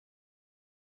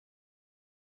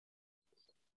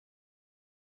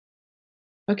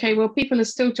Okay, well, people are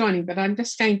still joining, but I'm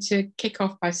just going to kick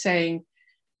off by saying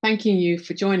thanking you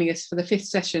for joining us for the fifth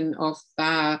session of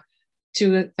our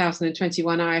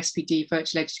 2021 ISPD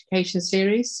Virtual Education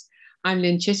Series. I'm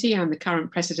Lynn Chitty, I'm the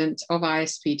current president of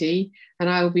ISPD, and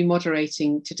I will be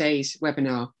moderating today's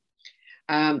webinar.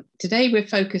 Today we're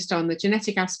focused on the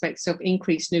genetic aspects of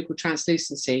increased nuchal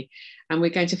translucency, and we're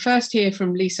going to first hear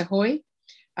from Lisa Hoy,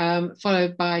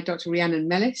 followed by Dr. Rhiannon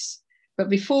Mellis. But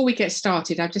before we get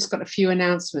started, I've just got a few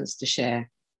announcements to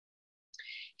share.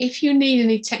 If you need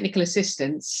any technical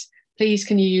assistance, please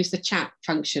can you use the chat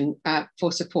function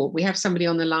for support. We have somebody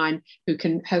on the line who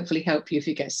can hopefully help you if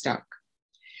you get stuck.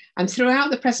 And throughout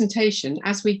the presentation,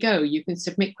 as we go, you can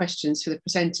submit questions for the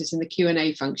presenters in the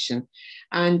Q&A function.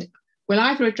 And we'll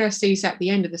either address these at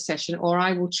the end of the session or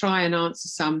I will try and answer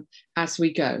some as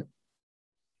we go.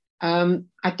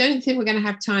 I don't think we're going to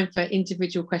have time for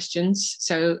individual questions,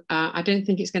 so I don't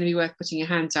think it's going to be worth putting your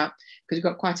hands up because we've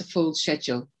got quite a full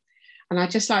schedule. And I'd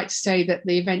just like to say that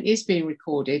the event is being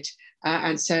recorded,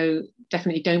 and so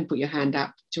definitely don't put your hand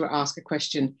up to ask a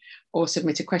question or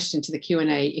submit a question to the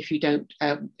Q&A if you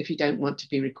don't want to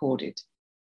be recorded.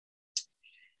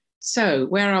 So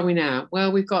where are we now?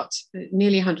 Well, we've got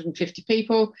nearly 150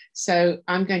 people, so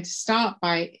I'm going to start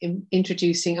by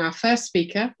introducing our first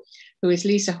speaker, who is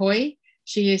Lisa Hoy.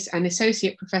 She is an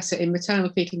associate professor in maternal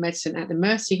fetal medicine at the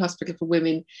Mercy Hospital for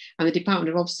Women and the Department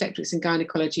of Obstetrics and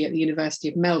Gynecology at the University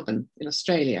of Melbourne in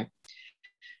Australia.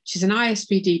 She's an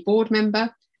ISPD board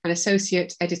member and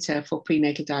associate editor for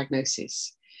prenatal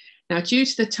diagnosis. Now, due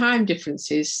to the time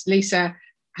differences, Lisa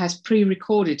has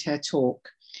pre-recorded her talk.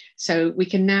 So we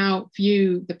can now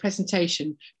view the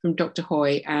presentation from Dr.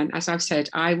 Hoy. And as I've said,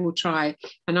 I will try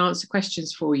and answer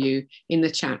questions for you in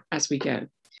the chat as we go.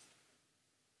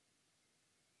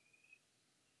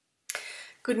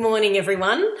 Good morning,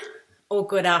 everyone, or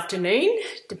good afternoon,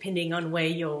 depending on where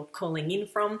you're calling in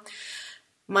from.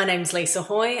 My name's Lisa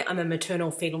Hoy. I'm a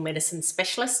maternal fetal medicine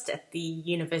specialist at the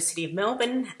University of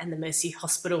Melbourne and the Mercy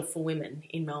Hospital for Women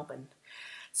in Melbourne.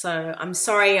 So I'm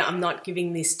sorry I'm not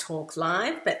giving this talk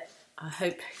live, but I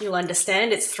hope you'll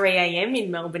understand it's 3 a.m.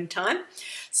 in Melbourne time.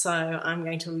 So I'm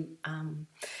going to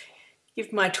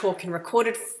give my talk in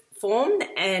recorded form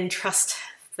and trust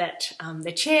that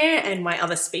the chair and my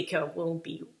other speaker will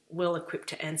be well equipped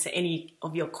to answer any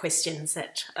of your questions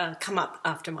that come up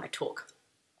after my talk.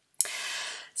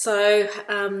 So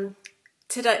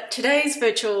today's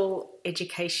virtual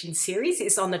education series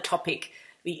is on the topic,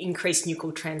 the increased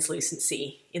nuchal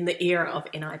translucency in the era of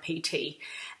NIPT.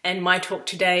 And my talk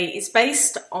today is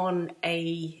based on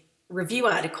a review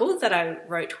article that I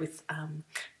wrote with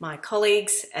my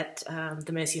colleagues at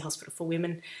the Mercy Hospital for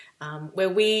Women, where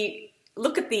we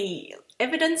look at the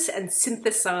evidence and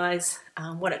synthesize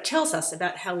what it tells us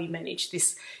about how we manage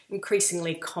this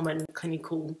increasingly common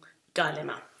clinical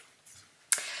dilemma.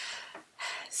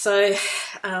 So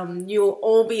you'll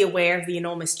all be aware of the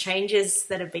enormous changes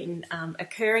that have been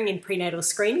occurring in prenatal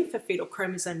screening for fetal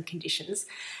chromosome conditions.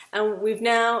 And we've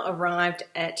now arrived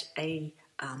at a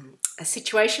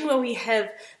situation where we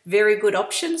have very good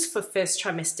options for first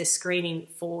trimester screening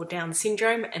for Down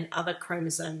syndrome and other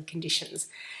chromosome conditions.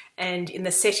 And in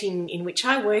the setting in which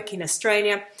I work in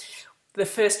Australia, the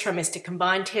first trimester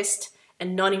combined test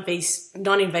and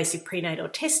non-invasive prenatal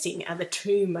testing are the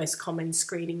two most common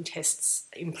screening tests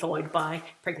employed by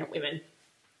pregnant women.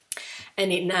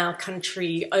 And in our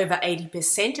country, over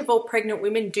 80% of all pregnant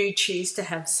women do choose to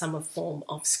have some form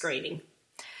of screening.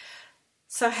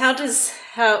 So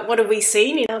what have we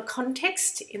seen in our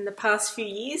context in the past few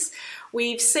years?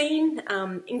 We've seen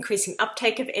increasing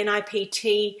uptake of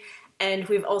NIPT, and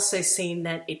we've also seen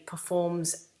that it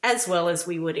performs as well as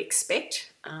we would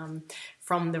expect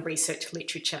from the research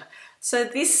literature. So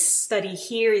this study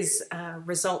here is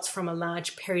results from a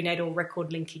large perinatal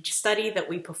record linkage study that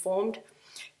we performed.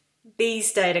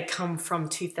 These data come from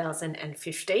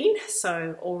 2015,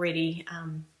 so already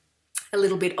a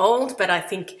little bit old, but I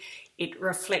think it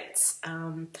reflects,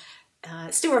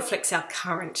 still reflects our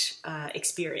current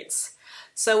experience.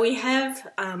 So we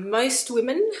have most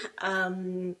women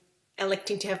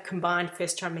electing to have combined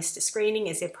first trimester screening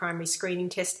as their primary screening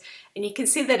test. And you can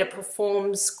see that it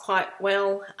performs quite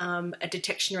well, a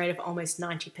detection rate of almost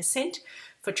 90%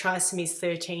 for trisomies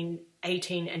 13,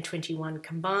 18 and 21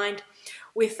 combined,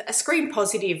 with a screen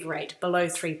positive rate below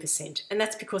 3%. And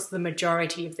that's because the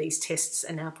majority of these tests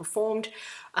are now performed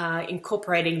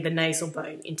incorporating the nasal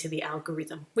bone into the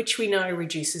algorithm, which we know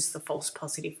reduces the false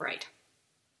positive rate.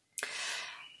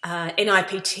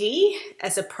 NIPT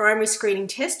as a primary screening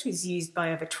test was used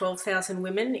by over 12,000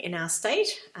 women in our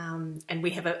state, and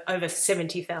we have over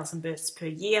 70,000 births per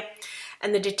year.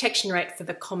 And the detection rate for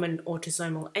the common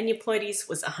autosomal aneuploidies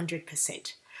was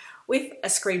 100%, with a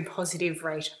screen positive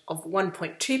rate of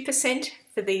 1.2%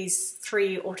 for these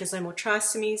 3 autosomal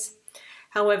trisomies.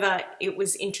 However, it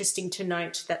was interesting to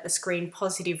note that the screen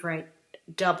positive rate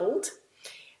doubled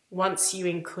once you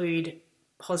include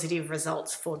positive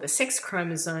results for the sex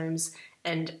chromosomes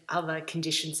and other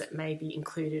conditions that may be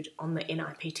included on the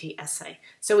NIPT assay.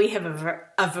 So we have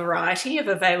a variety of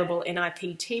available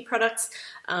NIPT products,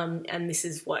 and this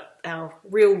is what our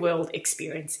real-world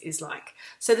experience is like.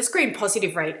 So the screen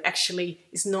positive rate actually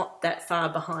is not that far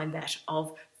behind that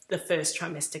of the first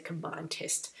trimester combined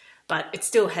test, but it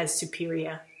still has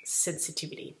superior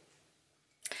sensitivity.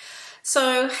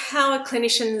 So how are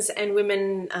clinicians and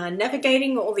women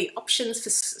navigating all the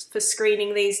options for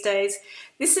screening these days?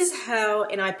 This is how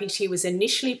NIPT was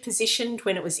initially positioned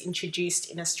when it was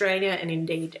introduced in Australia and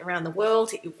indeed around the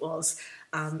world. It was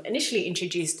initially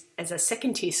introduced as a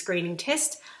second-tier screening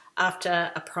test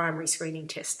after a primary screening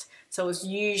test. So it was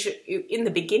in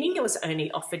the beginning, it was only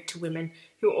offered to women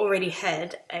who already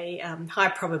had a high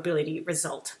probability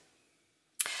result.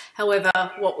 However,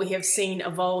 what we have seen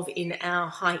evolve in our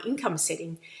high income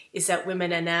setting is that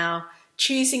women are now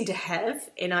choosing to have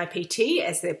NIPT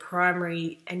as their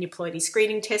primary aneuploidy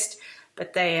screening test,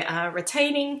 but they are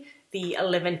retaining the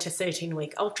 11 to 13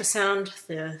 week ultrasound,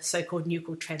 the so-called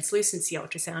nuchal translucency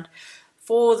ultrasound,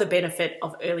 for the benefit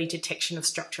of early detection of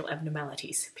structural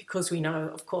abnormalities, because we know,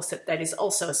 of course, that that is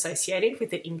also associated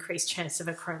with an increased chance of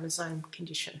a chromosome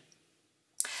condition.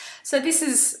 So this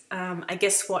is, I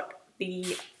guess, what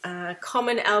the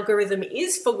common algorithm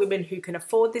is for women who can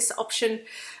afford this option.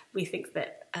 We think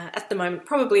that at the moment,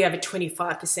 probably over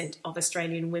 25% of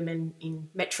Australian women in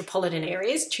metropolitan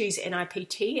areas choose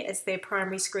NIPT as their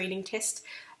primary screening test,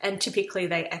 and typically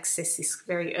they access this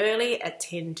very early at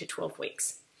 10 to 12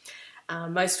 weeks.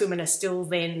 Most women are still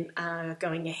then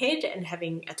going ahead and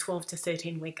having a 12 to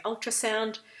 13 week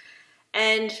ultrasound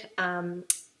and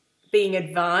being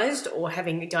advised or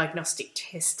having a diagnostic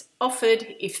test offered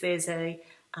if there's a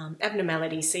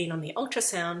abnormality seen on the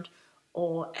ultrasound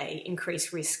or a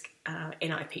increased risk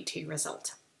NIPT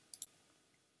result.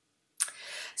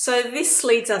 So this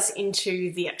leads us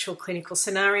into the actual clinical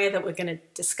scenario that we're going to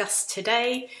discuss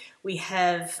today. We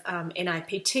have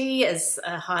NIPT as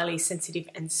a highly sensitive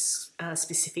and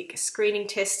specific screening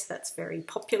test that's very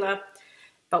popular,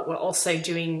 but we're also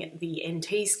doing the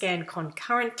NT scan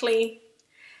concurrently.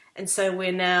 And so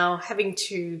we're now having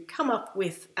to come up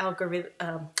with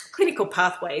clinical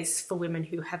pathways for women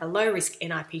who have a low-risk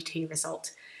NIPT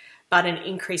result, but an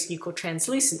increased nuchal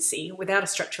translucency without a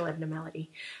structural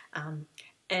abnormality,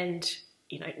 and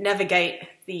navigate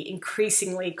the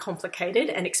increasingly complicated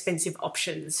and expensive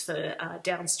options for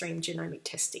downstream genomic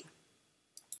testing.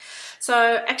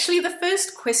 So actually the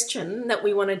first question that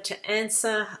we wanted to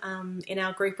answer in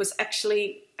our group was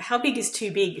actually, how big is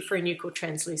too big for a nuchal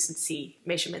translucency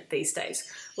measurement these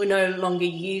days? We're no longer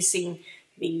using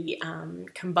the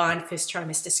combined first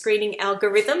trimester screening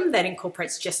algorithm that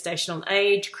incorporates gestational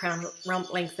age, crown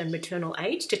rump length and maternal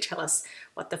age to tell us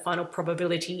what the final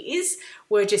probability is.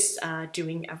 We're just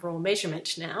doing a raw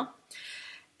measurement now.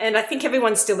 And I think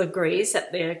everyone still agrees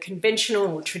that the conventional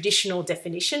or traditional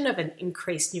definition of an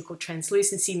increased nuchal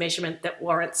translucency measurement that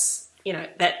warrants,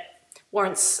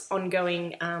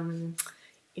 ongoing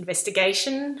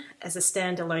investigation as a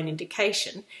standalone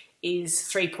indication is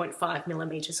 3.5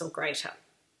 millimeters or greater.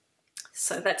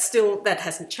 So that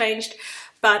hasn't changed,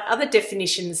 but other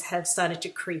definitions have started to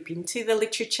creep into the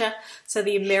literature. So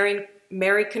the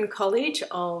American College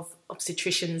of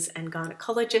Obstetricians and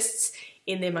Gynecologists,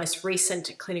 in their most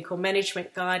recent clinical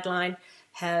management guideline,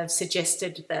 have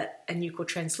suggested that a nuchal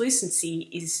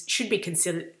translucency should be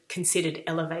considered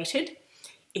elevated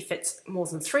if it's more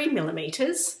than 3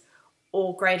 millimeters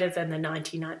or greater than the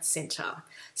 99th centile.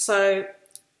 So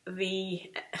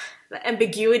the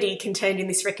ambiguity contained in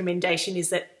this recommendation is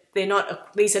that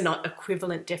these are not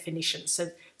equivalent definitions.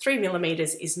 So 3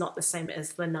 millimeters is not the same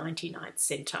as the 99th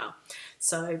centile.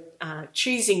 So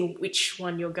choosing which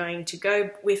one you're going to go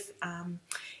with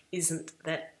isn't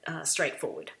that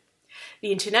straightforward.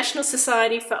 The International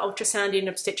Society for Ultrasound in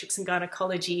Obstetrics and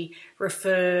Gynecology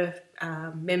refer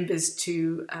members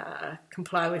to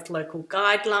comply with local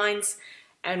guidelines.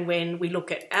 And when we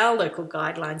look at our local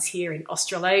guidelines here in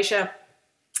Australasia,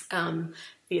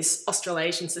 the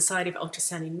Australasian Society of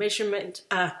Ultrasound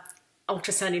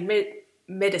in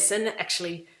Medicine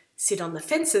actually sit on the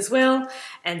fence as well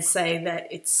and say that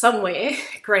it's somewhere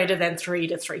greater than 3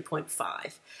 to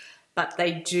 3.5. but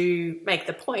they do make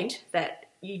the point that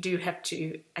you do have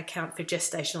to account for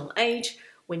gestational age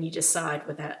when you decide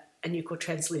whether a nuchal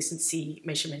translucency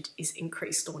measurement is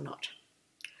increased or not.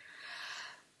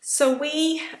 So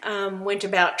we went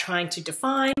about trying to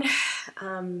define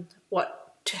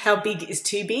how big is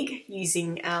too big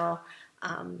using our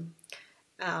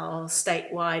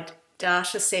statewide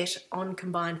data set on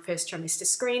combined first trimester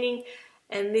screening.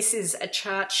 And this is a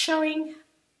chart showing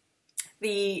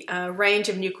the range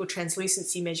of nuchal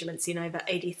translucency measurements in over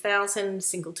 80,000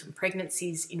 singleton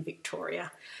pregnancies in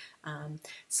Victoria.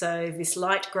 So this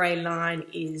light grey line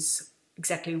is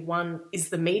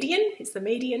the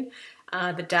median.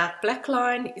 The dark black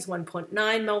line is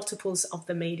 1.9 multiples of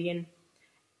the median,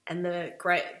 and the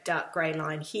dark grey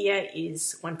line here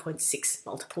is 1.6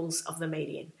 multiples of the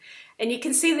median. And you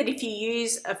can see that if you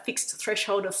use a fixed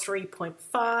threshold of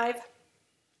 3.5,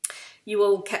 you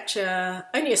will capture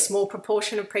only a small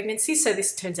proportion of pregnancies, so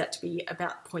this turns out to be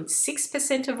about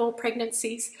 0.6% of all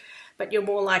pregnancies, but you're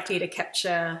more likely to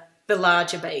capture the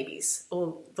larger babies,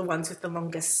 or the ones with the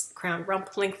longest crown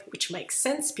rump length, which makes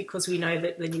sense because we know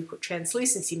that the nuchal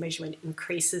translucency measurement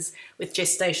increases with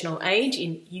gestational age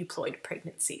in euploid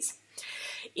pregnancies.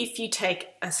 If you take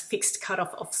a fixed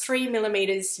cutoff of 3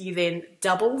 millimeters, you then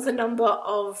double the number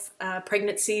of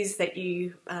pregnancies that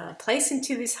you place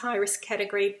into this high-risk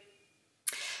category,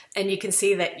 and you can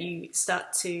see that you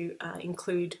start to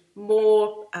include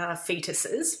more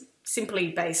fetuses simply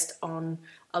based on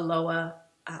a lower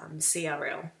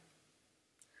CRL.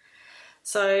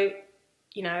 So,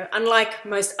 unlike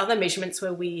most other measurements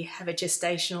where we have a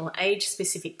gestational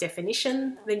age-specific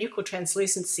definition, the nuchal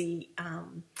translucency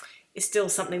is still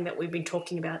something that we've been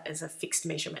talking about as a fixed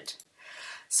measurement.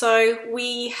 So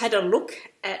we had a look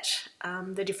at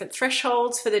the different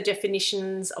thresholds for the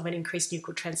definitions of an increased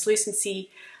nuchal translucency,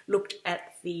 looked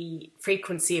at the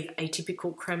frequency of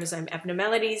atypical chromosome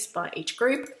abnormalities by each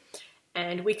group,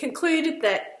 and we concluded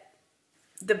that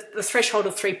the threshold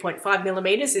of 3.5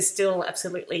 millimeters is still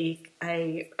absolutely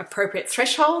an appropriate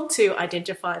threshold to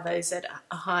identify those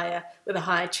with a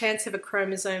higher chance of a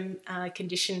chromosome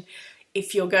condition.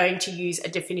 If you're going to use a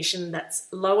definition that's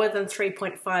lower than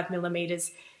 3.5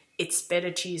 millimeters, it's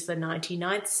better to use the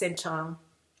 99th centile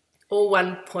or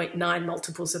 1.9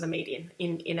 multiples of the median.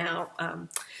 In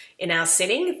our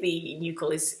setting, the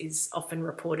nuchal is often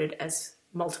reported as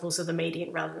multiples of the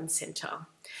median rather than centile.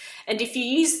 And if you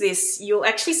use this, you'll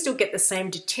actually still get the same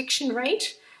detection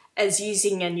rate as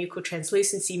using a nuchal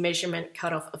translucency measurement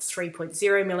cutoff of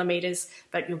 3.0 millimeters,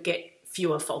 but you'll get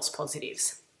fewer false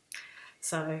positives.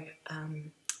 So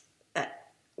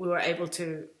that we were able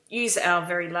to use our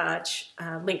very large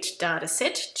linked data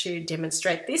set to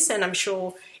demonstrate this, and I'm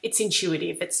sure it's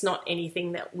intuitive. It's not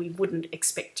anything that we wouldn't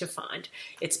expect to find.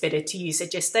 It's better to use a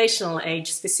gestational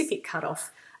age specific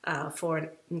cutoff for an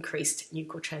increased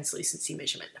nuchal translucency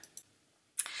measurement.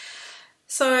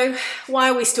 So why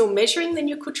are we still measuring the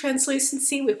nuchal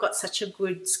translucency? We've got such a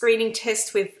good screening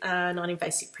test with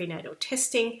non-invasive prenatal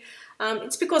testing.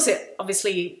 It's because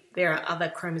obviously there are other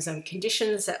chromosome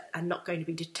conditions that are not going to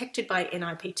be detected by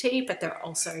NIPT, but there are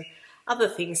also other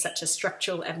things such as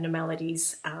structural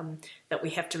abnormalities that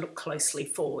we have to look closely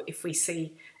for if we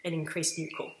see an increased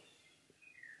nuchal.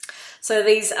 So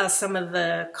these are some of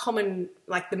the common,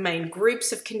 the main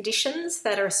groups of conditions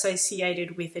that are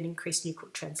associated with an increased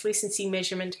nuchal translucency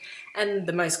measurement, and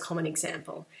the most common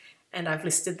example. And I've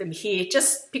listed them here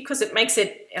just because it makes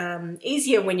it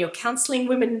easier when you're counselling.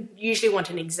 Women usually want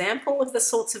an example of the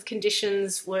sorts of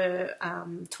conditions we're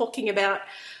talking about.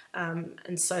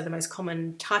 And so the most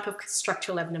common type of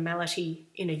structural abnormality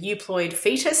in a euploid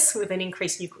fetus with an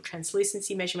increased nuchal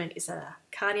translucency measurement is a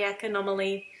cardiac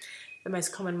anomaly. The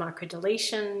most common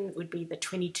microdeletion would be the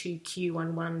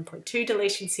 22q11.2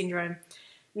 deletion syndrome.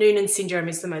 Noonan syndrome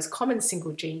is the most common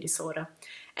single gene disorder.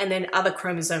 And then other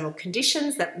chromosomal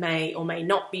conditions that may or may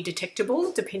not be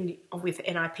detectable with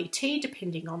NIPT,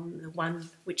 depending on the one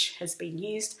which has been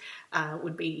used,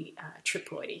 would be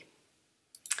triploidy.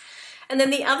 And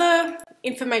then the other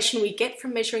information we get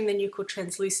from measuring the nuchal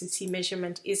translucency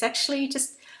measurement is actually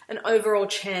just an overall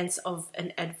chance of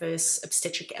an adverse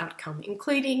obstetric outcome,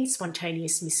 including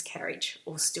spontaneous miscarriage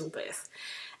or stillbirth.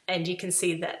 And you can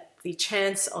see that the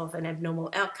chance of an abnormal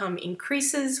outcome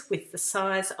increases with the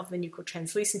size of the nuchal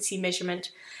translucency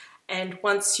measurement. And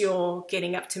once you're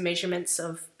getting up to measurements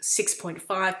of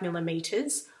 6.5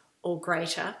 millimeters or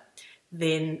greater,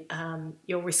 then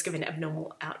your risk of an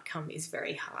abnormal outcome is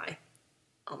very high,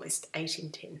 almost 8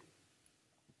 in 10.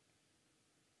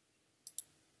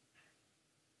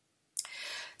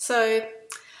 So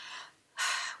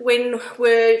when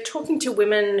we're talking to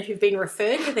women who've been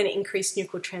referred with an increased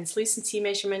nuchal translucency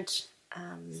measurement,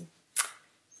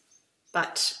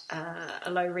 but a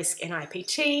low-risk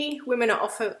NIPT, women are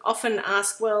often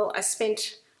asked, well, I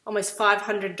spent almost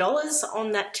 $500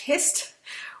 on that test.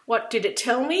 What did it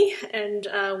tell me? And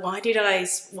why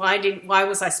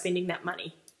was I spending that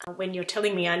money when you're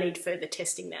telling me I need further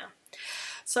testing now?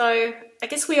 So I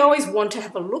guess we always want to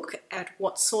have a look at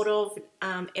what sort of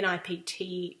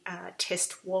NIPT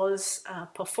test was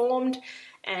performed,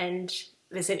 and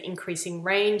there's an increasing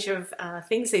range of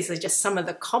things. These are just some of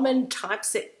the common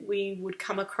types that we would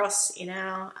come across in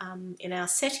our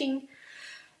setting.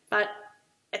 But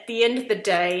at the end of the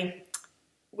day,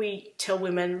 we tell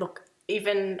women, look,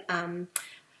 even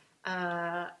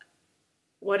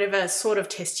whatever sort of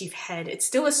test you've had, it's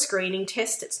still a screening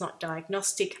test, it's not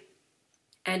diagnostic,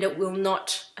 and it will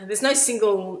not, there's no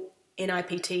single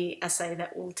NIPT assay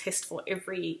that will test for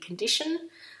every condition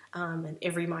and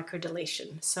every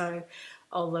microdeletion. So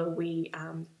although we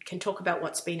can talk about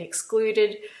what's been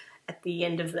excluded, at the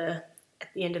end of the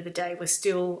day, we're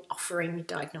still offering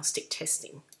diagnostic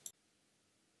testing.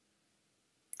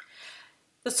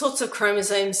 The sorts of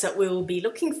chromosomes that we will be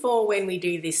looking for when we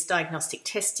do this diagnostic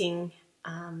testing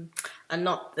are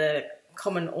not the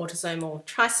common autosomal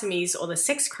trisomies or the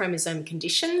sex chromosome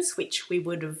conditions, which we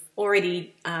would have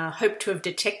already hoped to have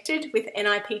detected with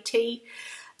NIPT.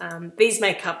 These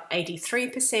make up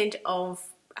 83% of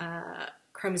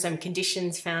chromosome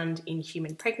conditions found in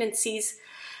human pregnancies.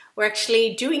 We're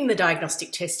actually doing the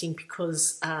diagnostic testing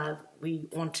because we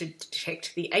want to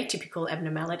detect the atypical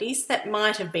abnormalities that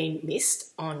might have been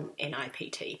missed on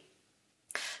NIPT.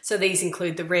 So these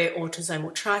include the rare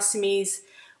autosomal trisomies,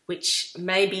 which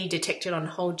may be detected on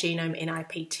whole genome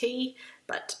NIPT,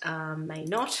 but may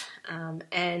not,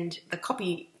 and the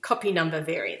copy number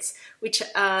variants, which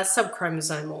are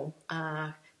subchromosomal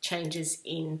changes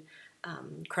in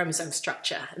chromosome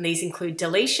structure. And these include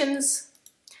deletions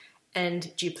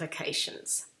and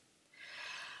duplications.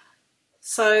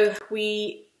 So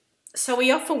we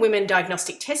offer women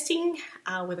diagnostic testing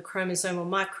with a chromosomal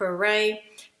microarray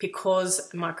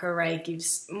because a microarray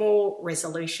gives more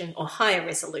resolution or higher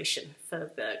resolution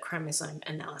for the chromosome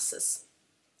analysis.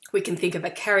 We can think of a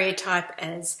karyotype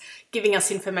as giving us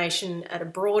information at a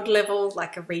broad level,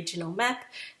 like a regional map,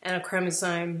 and a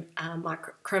chromosomal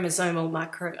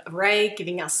microarray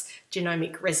giving us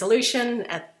genomic resolution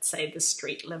at, say, the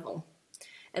street level.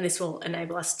 And this will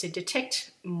enable us to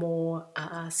detect more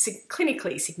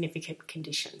clinically significant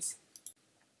conditions.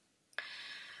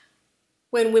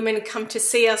 When women come to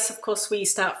see us, of course, we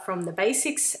start from the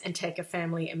basics and take a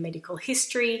family and medical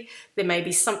history. There may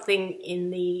be something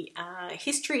in the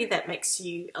history that makes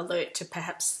you alert to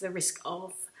perhaps the risk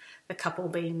of the couple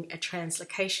being a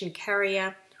translocation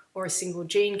carrier or a single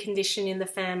gene condition in the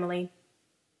family.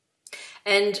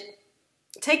 And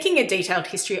taking a detailed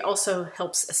history also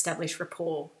helps establish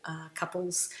rapport.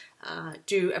 Couples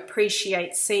do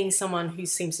appreciate seeing someone who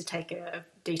seems to take a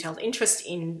detailed interest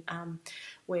in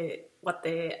what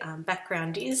their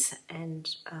background is,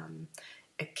 and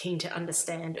are keen to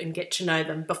understand and get to know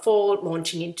them before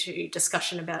launching into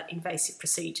discussion about invasive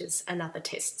procedures and other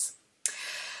tests.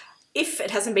 If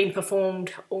it hasn't been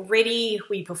performed already,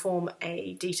 we perform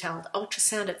a detailed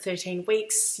ultrasound at 13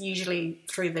 weeks, usually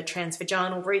through the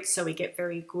transvaginal route, so we get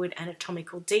very good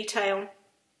anatomical detail.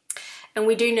 And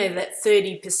we do know that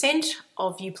 30%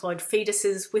 of euploid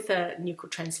fetuses with a nuchal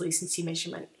translucency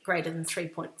measurement greater than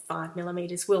 3.5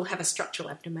 millimeters will have a structural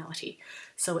abnormality.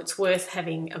 So it's worth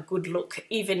having a good look,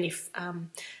 even if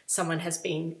someone has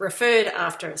been referred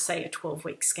after, say, a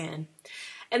 12-week scan.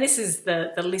 And this is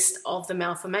the list of the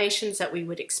malformations that we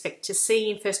would expect to see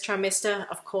in first trimester.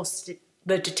 Of course,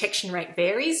 the detection rate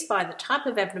varies by the type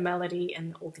of abnormality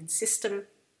and the organ system.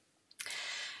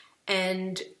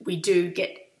 And we do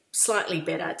get slightly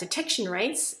better detection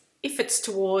rates if it's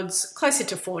towards closer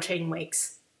to 14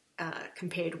 weeks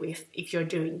compared with if you're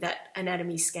doing that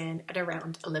anatomy scan at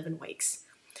around 11 weeks.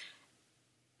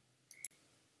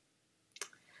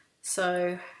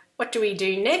 So what do we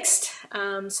do next?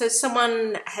 So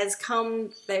someone has come,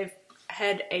 they've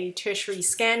had a tertiary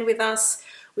scan with us,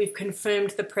 we've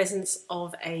confirmed the presence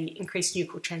of an increased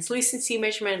nuchal translucency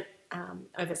measurement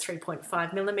over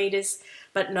 3.5 millimeters,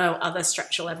 but no other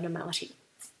structural abnormality.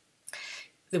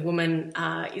 The woman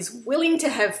is willing to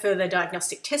have further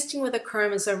diagnostic testing with a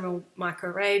chromosomal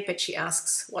microarray, but she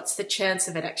asks, what's the chance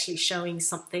of it actually showing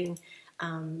something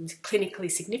clinically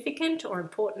significant or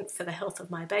important for the health of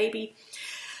my baby?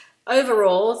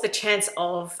 Overall, the chance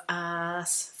of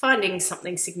finding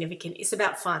something significant is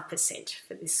about 5%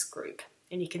 for this group.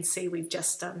 And you can see we've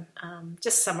just done,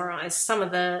 just summarised some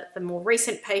of the more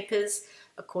recent papers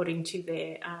according to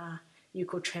their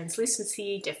nuchal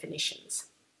translucency definitions.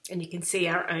 And you can see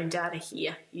our own data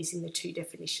here using the two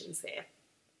definitions there.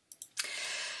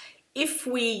 If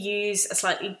we use a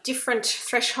slightly different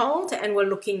threshold and we're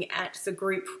looking at the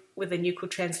group with a nuchal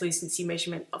translucency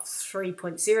measurement of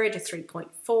 3.0 to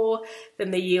 3.4,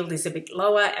 then the yield is a bit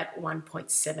lower at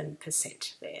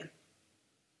 1.7% there.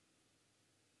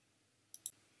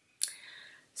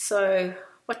 So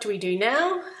what do we do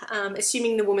now?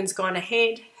 Assuming the woman's gone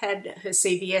ahead, had her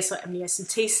CVS or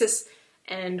amniocentesis,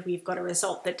 and we've got a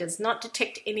result that does not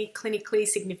detect any clinically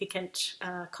significant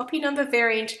copy number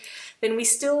variant, then we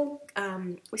still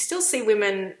see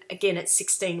women again at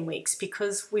 16 weeks,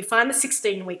 because we find the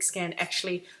 16-week scan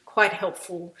actually quite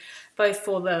helpful, both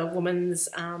for the woman's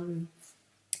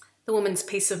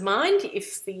peace of mind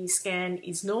if the scan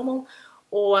is normal,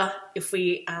 or if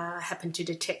we happen to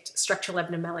detect structural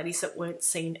abnormalities that weren't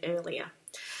seen earlier.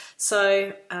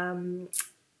 So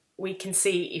we can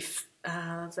see if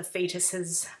the fetus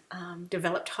has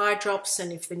developed hydrops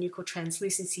and if the nuchal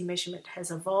translucency measurement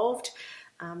has evolved.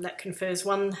 That confers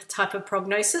one type of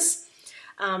prognosis.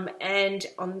 And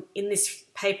in this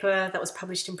paper that was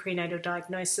published in Prenatal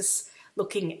Diagnosis,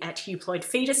 looking at euploid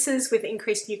fetuses with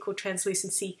increased nuchal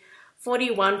translucency,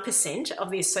 41% of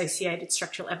the associated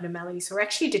structural abnormalities were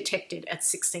actually detected at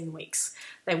 16 weeks.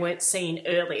 They weren't seen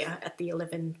earlier at the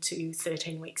 11 to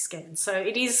 13 week scan. So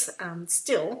it is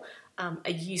still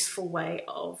a useful way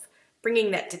of bringing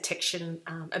that detection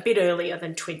a bit earlier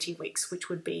than 20 weeks, which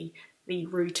would be the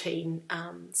routine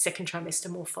second trimester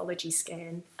morphology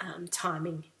scan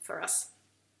timing for us.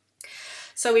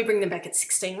 So we bring them back at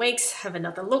 16 weeks, have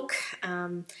another look.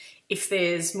 If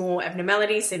there's more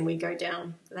abnormalities, then we go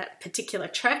down that particular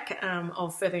track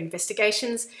of further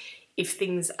investigations. If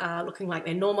things are looking like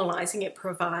they're normalising, it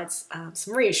provides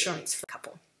some reassurance for the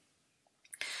couple.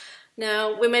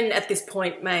 Now, women at this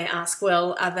point may ask,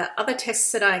 well, are there other tests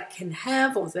that I can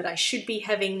have or that I should be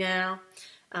having now?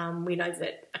 We know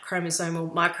that a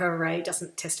chromosomal microarray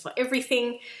doesn't test for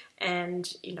everything, and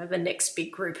the next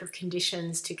big group of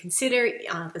conditions to consider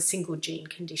are the single gene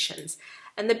conditions.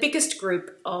 And the biggest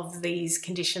group of these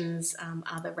conditions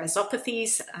are the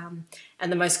rhizopathies,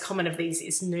 and the most common of these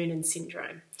is Noonan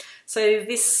syndrome. So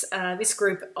this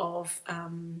group of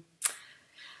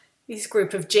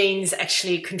genes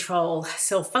actually control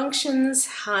cell functions,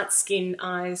 heart, skin,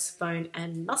 eyes, bone,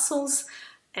 and muscles.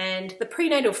 And the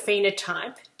prenatal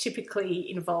phenotype typically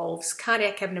involves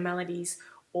cardiac abnormalities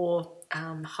or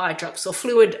hydrops or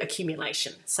fluid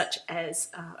accumulation, such as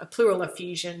a pleural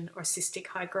effusion or a cystic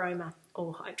hygroma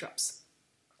or hydrops.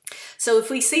 So if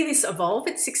we see this evolve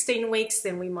at 16 weeks,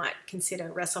 then we might consider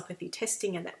rhizopathy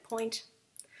testing at that point.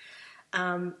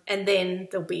 And then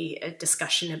there'll be a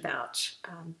discussion about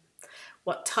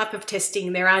what type of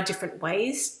testing. There are different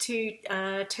ways to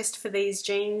test for these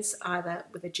genes, either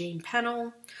with a gene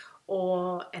panel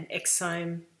or an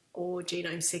exome or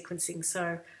genome sequencing.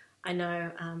 So I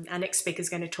know our next speaker is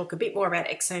going to talk a bit more about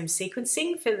exome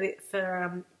sequencing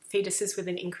for fetuses with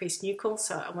an increased nuchal,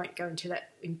 so I won't go into that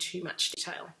in too much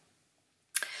detail.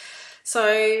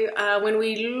 So when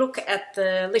we look at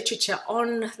the literature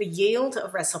on the yield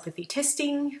of rhizopathy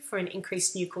testing for an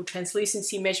increased nuchal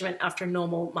translucency measurement after a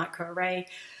normal microarray,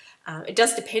 it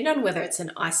does depend on whether it's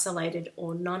an isolated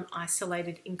or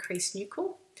non-isolated increased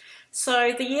nuchal.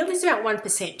 So the yield is about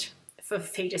 1% for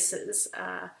fetuses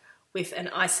with an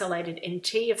isolated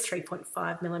NT of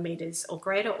 3.5 millimetres or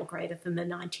greater than the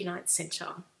 99th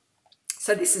centile.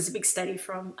 So this is a big study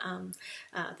from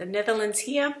the Netherlands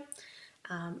here.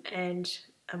 And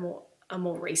a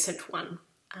more recent one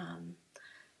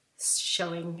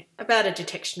showing about a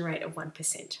detection rate of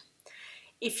 1%.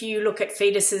 If you look at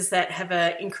fetuses that have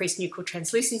an increased nuchal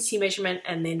translucency measurement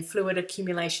and then fluid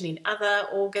accumulation in other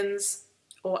organs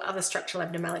or other structural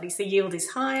abnormalities, the yield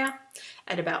is higher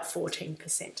at about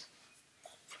 14%.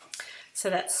 So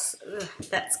that's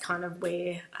kind of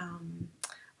where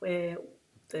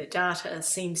the data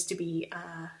seems to be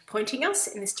pointing us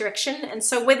in this direction. And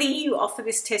so whether you offer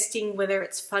this testing, whether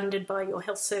it's funded by your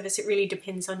health service, it really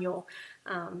depends on your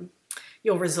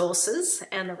resources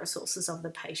and the resources of the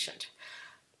patient.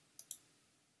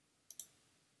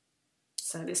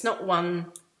 So there's not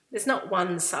one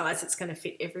size that's going to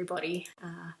fit everybody.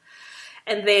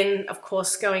 And then, of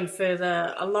course, going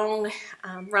further along,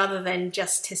 rather than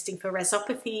just testing for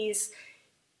rhizopathies,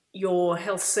 your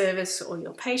health service or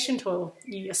your patient or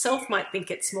you yourself might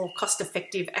think it's more cost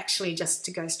effective actually just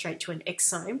to go straight to an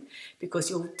exome, because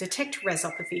you'll detect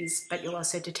rhizopathies, but you'll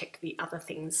also detect the other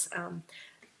things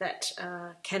that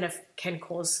can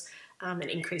cause an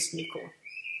increased nuchal.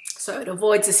 So it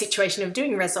avoids the situation of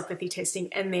doing resopathy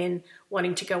testing and then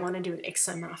wanting to go on and do an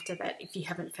exome after that if you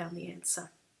haven't found the answer.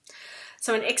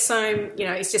 So an exome,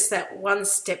 is just that one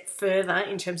step further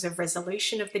in terms of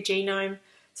resolution of the genome.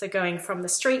 So going from the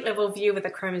street level view with a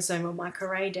chromosomal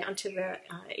microarray down to the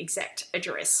exact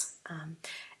address.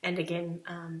 And again,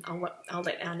 I'll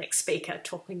let our next speaker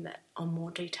talk in that on more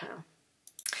detail.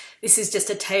 This is just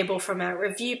a table from our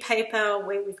review paper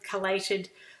where we've collated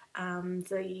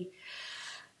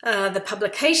the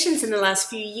publications in the last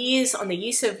few years on the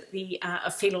use of the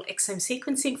fetal exome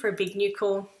sequencing for a big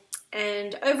nuchal,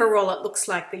 and overall it looks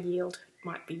like the yield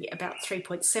might be about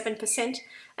 3.7%,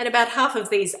 and about half of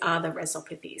these are the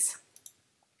resopathies.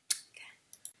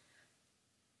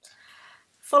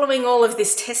 Following all of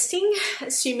this testing,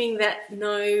 assuming that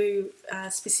no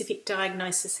specific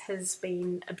diagnosis has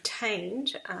been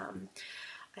obtained,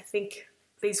 I think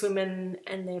these women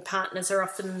and their partners are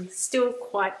often still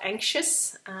quite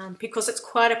anxious because it's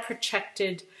quite a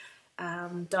protracted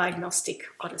diagnostic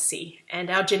odyssey, and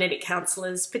our genetic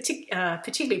counsellors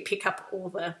particularly pick up all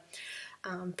the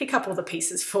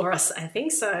pieces for us, I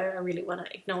think. So I really want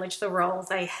to acknowledge the role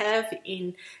they have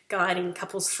in guiding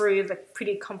couples through the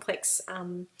pretty complex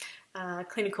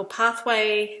clinical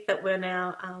pathway that we're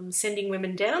now sending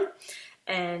women down.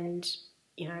 And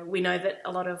we know that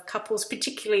a lot of couples,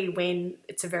 particularly when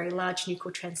it's a very large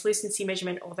nuchal translucency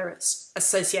measurement or there are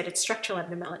associated structural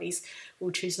abnormalities,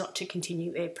 will choose not to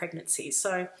continue their pregnancy.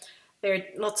 So there are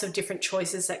lots of different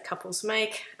choices that couples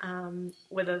make,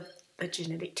 whether the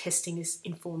genetic testing is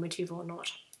informative or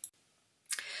not.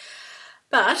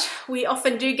 But we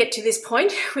often do get to this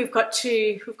point. We've got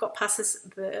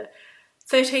past the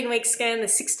 13-week scan, the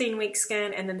 16-week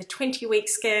scan, and then the 20-week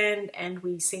scan, and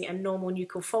we see a normal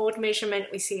nuchal fold measurement.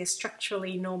 We see a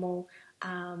structurally normal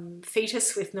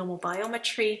fetus with normal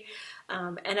biometry.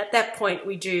 And at that point,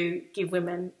 we do give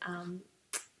women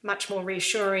much more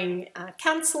reassuring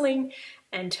counselling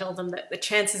and tell them that the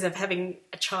chances of having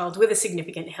a child with a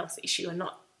significant health issue are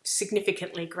not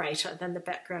significantly greater than the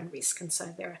background risk. And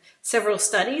so there are several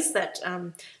studies that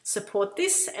support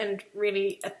this, and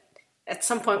really at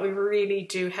some point we really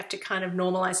do have to kind of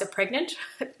normalise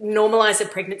a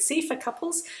pregnancy for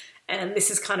couples, and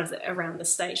this is kind of around the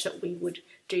stage that we would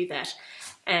do that.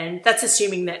 And that's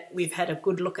assuming that we've had a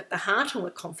good look at the heart and we're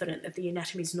confident that the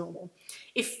anatomy is normal.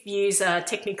 If views are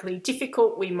technically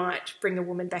difficult, we might bring a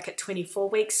woman back at 24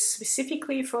 weeks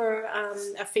specifically for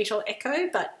a fetal echo,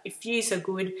 but if views are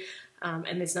good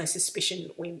and there's no suspicion,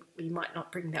 we might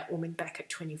not bring that woman back at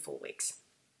 24 weeks.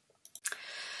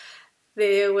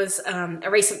 There was a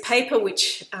recent paper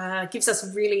which gives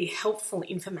us really helpful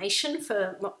information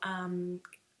for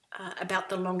about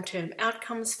the long-term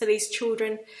outcomes for these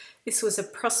children. This was a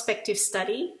prospective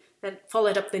study that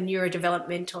followed up the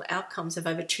neurodevelopmental outcomes of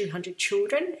over 200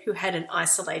 children who had an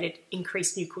isolated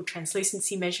increased nuchal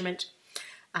translucency measurement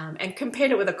and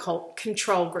compared it with a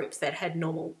control group that had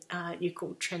normal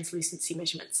nuchal translucency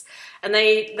measurements. And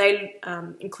they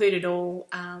included all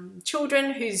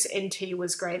children whose NT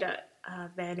was greater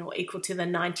than or equal to the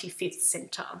 95th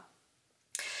centile.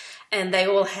 And they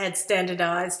all had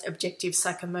standardised objective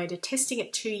psychomotor testing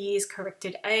at 2 years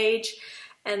corrected age,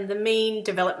 and the mean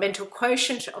developmental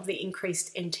quotient of the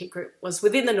increased NT group was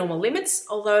within the normal limits,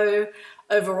 although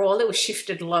overall it was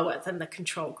shifted lower than the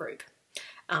control group.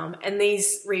 And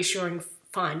these reassuring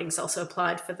findings also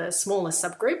applied for the smaller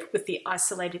subgroup with the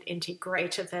isolated NT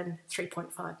greater than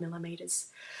 3.5 millimetres.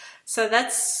 So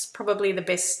that's probably the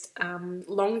best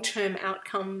long-term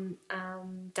outcome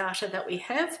data that we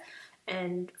have,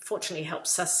 and fortunately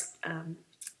helps us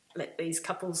let these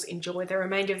couples enjoy the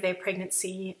remainder of their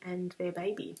pregnancy and their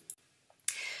baby.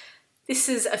 This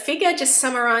is a figure just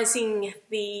summarising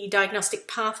the diagnostic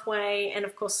pathway, and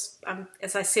of course,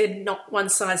 as I said, not one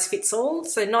size fits all,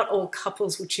 so not all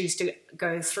couples will choose to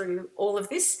go through all of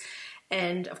this,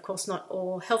 and of course not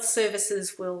all health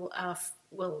services will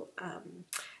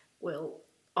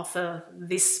offer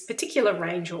this particular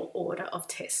range or order of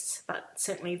tests, but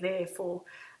certainly there for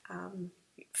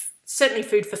certainly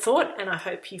food for thought, and I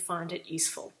hope you find it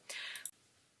useful.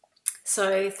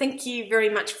 So thank you very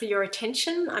much for your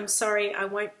attention. I'm sorry I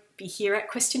won't be here at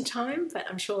question time, but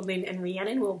I'm sure Lynn and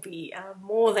Rhiannon will be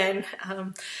more than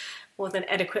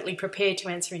adequately prepared to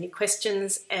answer any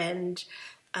questions, and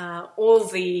all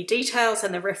the details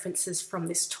and the references from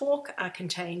this talk are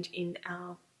contained in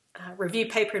our review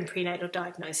paper in prenatal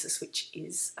diagnosis, which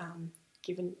is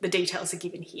given, the details are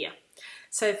given here.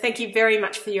 So thank you very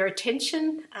much for your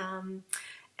attention,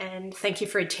 and thank you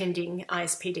for attending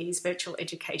ISPD's Virtual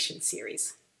Education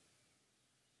Series.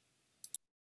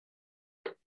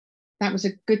 That was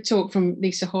a good talk from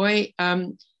Lisa Hoy.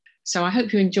 So I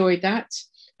hope you enjoyed that.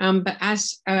 But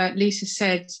as Lisa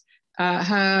said,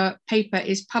 her paper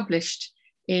is published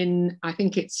in, I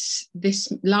think it's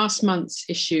this last month's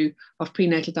issue of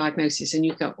Prenatal Diagnosis, and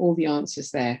you've got all the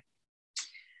answers there.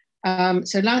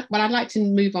 I'd like to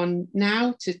move on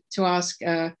now to ask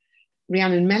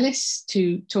Rhiannon Mellis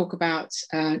to talk about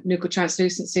nuchal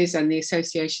translucencies and the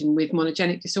association with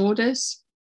monogenic disorders.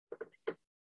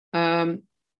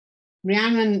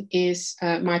 Rhiannon is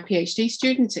my PhD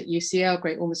student at UCL,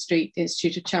 Great Ormond Street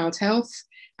Institute of Child Health,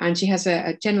 and she has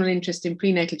a general interest in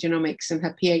prenatal genomics, and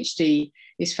her PhD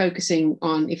is focusing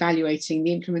on evaluating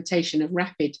the implementation of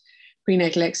rapid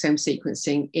prenatal exome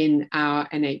sequencing in our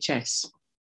NHS.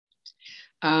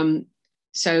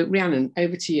 So Rhiannon,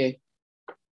 over to you.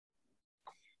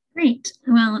 Great.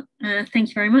 Well, thank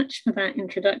you very much for that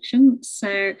introduction.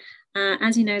 So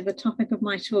as you know, the topic of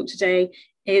my talk today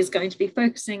is going to be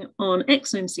focusing on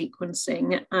exome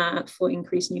sequencing for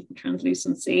increased nuchal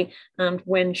translucency and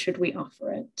when should we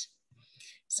offer it.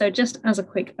 So just as a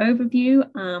quick overview,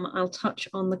 I'll touch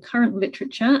on the current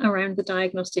literature around the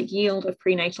diagnostic yield of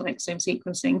prenatal exome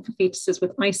sequencing for fetuses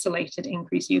with isolated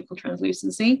increased nuchal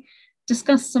translucency,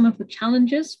 discuss some of the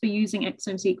challenges for using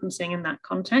exome sequencing in that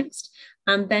context,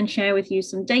 and then share with you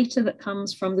some data that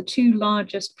comes from the two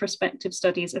largest prospective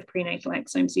studies of prenatal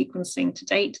exome sequencing to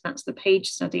date. That's the PAGE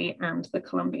study and the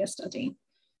Columbia study.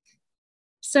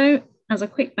 So as a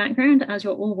quick background, as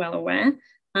you're all well aware,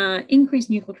 increased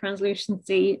nuchal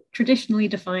translucency, traditionally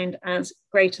defined as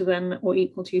greater than or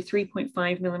equal to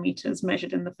 3.5 millimeters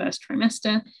measured in the first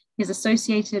trimester, is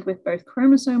associated with both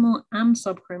chromosomal and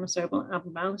subchromosomal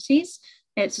abnormalities.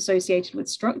 It's associated with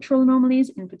structural anomalies,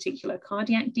 in particular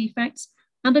cardiac defects,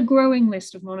 and a growing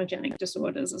list of monogenic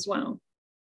disorders as well.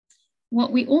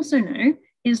 What we also know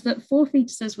is that for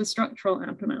fetuses with structural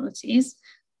abnormalities,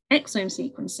 exome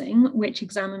sequencing, which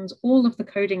examines all of the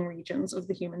coding regions of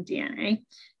the human DNA,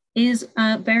 is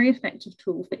a very effective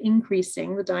tool for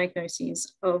increasing the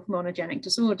diagnoses of monogenic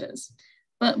disorders.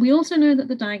 But we also know that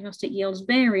the diagnostic yields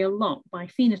vary a lot by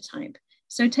phenotype.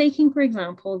 So taking, for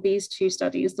example, these two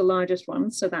studies, the largest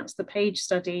ones, so that's the PAGE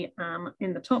study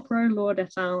in the top row, Lord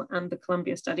et al., and the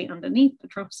Columbia study underneath,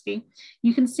 Petrovsky,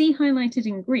 you can see highlighted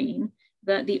in green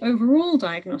that the overall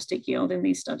diagnostic yield in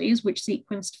these studies, which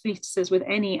sequenced fetuses with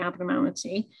any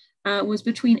abnormality, was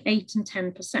between 8 and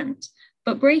 10%.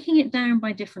 But breaking it down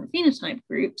by different phenotype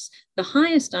groups, the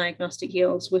highest diagnostic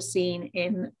yields were seen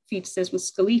in fetuses with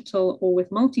skeletal or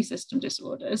with multisystem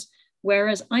disorders,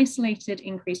 whereas isolated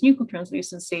increased nuchal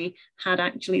translucency had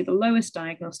actually the lowest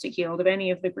diagnostic yield of any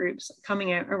of the groups,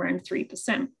 coming out around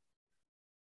 3%.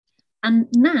 And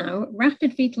now,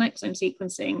 rapid fetal exome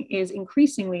sequencing is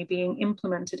increasingly being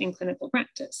implemented in clinical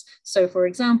practice. So for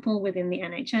example, within the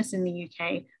NHS in the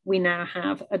UK, we now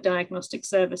have a diagnostic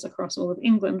service across all of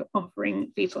England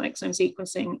offering fetal exome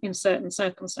sequencing in certain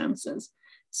circumstances.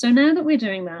 So now that we're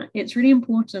doing that, it's really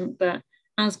important that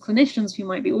as clinicians who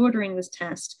might be ordering this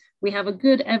test, we have a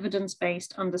good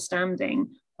evidence-based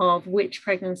understanding of which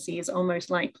pregnancies are most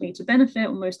likely to benefit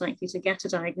or most likely to get a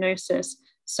diagnosis,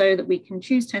 so that we can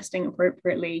choose testing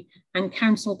appropriately and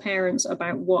counsel parents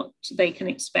about what they can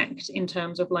expect in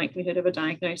terms of likelihood of a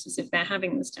diagnosis if they're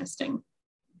having this testing.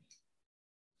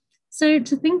 So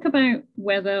to think about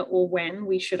whether or when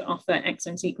we should offer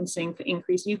exome sequencing for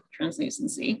increased nuchal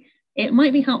translucency, it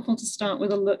might be helpful to start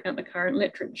with a look at the current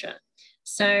literature.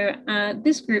 So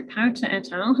this group, Hauter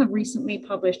et al., have recently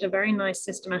published a very nice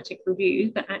systematic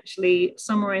review that actually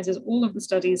summarizes all of the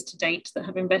studies to date that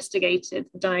have investigated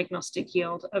the diagnostic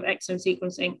yield of exome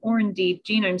sequencing or indeed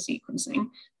genome sequencing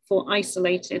for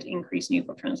isolated increased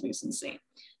nuchal translucency.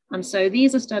 And so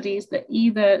these are studies that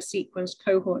either sequenced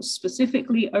cohorts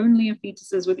specifically only of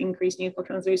fetuses with increased nuchal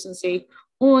translucency,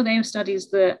 or they are studies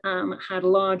that had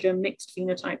larger mixed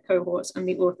phenotype cohorts, and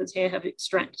the authors here have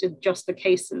extracted just the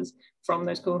cases from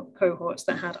those cohorts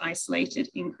that had isolated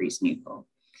increased nuchal.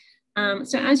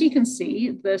 So as you can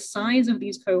see, the size of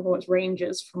these cohorts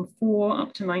ranges from 4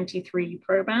 up to 93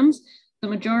 probands. The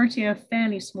majority are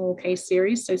fairly small case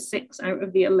series, so 6 out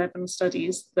of the 11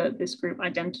 studies that this group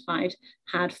identified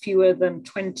had fewer than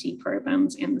 20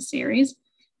 probands in the series.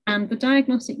 And the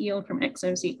diagnostic yield from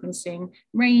exome sequencing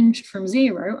ranged from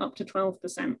 0 up to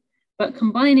 12%. But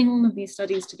combining all of these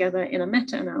studies together in a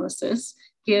meta-analysis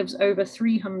gives over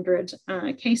 300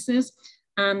 cases,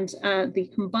 and the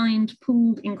combined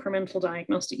pooled incremental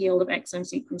diagnostic yield of exome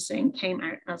sequencing came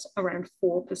out as around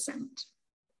 4%.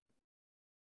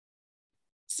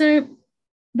 So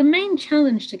the main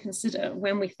challenge to consider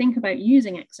when we think about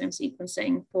using exome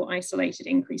sequencing for isolated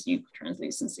increased nuchal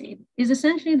translucency is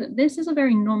essentially that this is a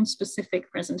very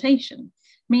non-specific presentation,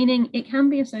 meaning it can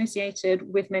be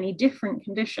associated with many different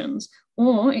conditions,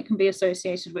 or it can be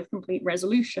associated with complete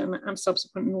resolution and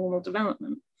subsequent normal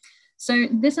development. So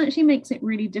this actually makes it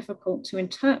really difficult to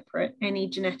interpret any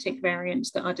genetic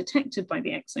variants that are detected by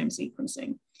the exome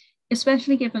sequencing,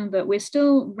 especially given that we're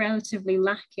still relatively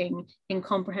lacking in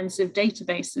comprehensive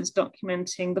databases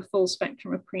documenting the full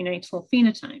spectrum of prenatal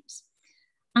phenotypes.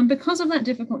 And because of that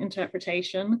difficult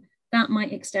interpretation, that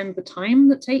might extend the time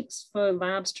that takes for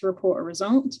labs to report a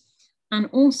result. And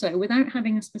also, without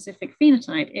having a specific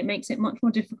phenotype, it makes it much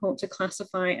more difficult to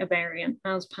classify a variant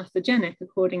as pathogenic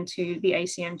according to the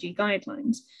ACMG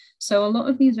guidelines. So a lot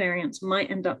of these variants might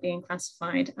end up being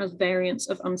classified as variants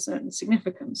of uncertain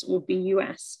significance, or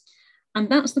VUS. And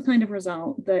that's the kind of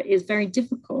result that is very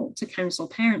difficult to counsel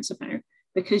parents about,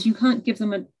 because you can't give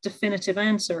them a definitive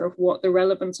answer of what the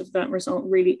relevance of that result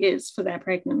really is for their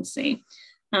pregnancy.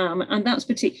 And that's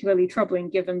particularly troubling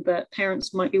given that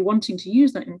parents might be wanting to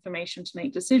use that information to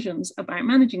make decisions about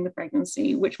managing the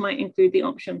pregnancy, which might include the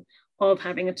option of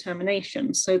having a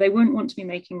termination. So they won't want to be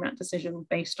making that decision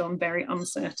based on very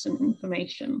uncertain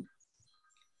information.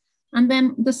 And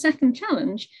then the second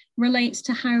challenge relates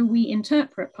to how we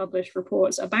interpret published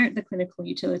reports about the clinical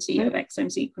utility of exome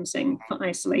sequencing for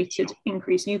isolated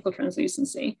increased nuchal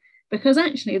translucency, because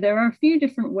actually there are a few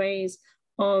different ways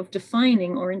of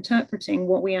defining or interpreting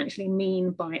what we actually mean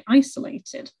by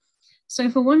isolated. So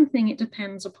for one thing, it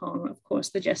depends upon, of course,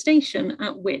 the gestation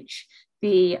at which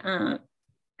the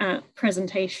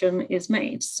presentation is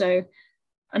made. So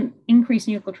an increased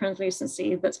nuchal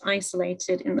translucency that's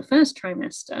isolated in the first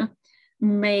trimester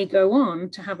may go on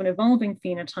to have an evolving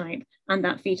phenotype, and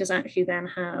that fetus actually then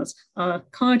has a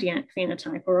cardiac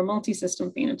phenotype or a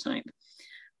multi-system phenotype.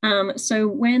 So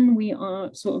when we are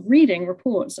sort of reading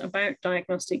reports about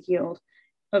diagnostic yield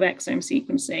of exome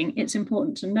sequencing, it's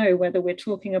important to know whether we're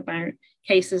talking about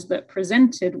cases that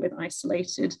presented with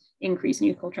isolated increased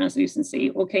nuchal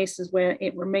translucency or cases where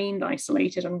it remained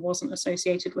isolated and wasn't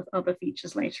associated with other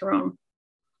features later on.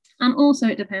 And also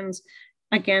it depends,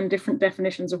 again, different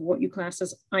definitions of what you class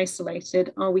as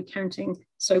isolated. Are we counting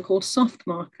so-called soft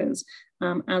markers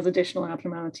as additional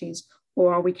abnormalities,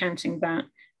 or are we counting that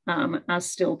as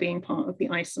still being part of the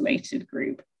isolated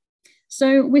group?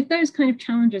 So with those kind of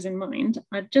challenges in mind,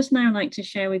 I'd just now like to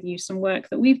share with you some work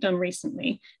that we've done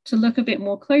recently to look a bit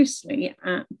more closely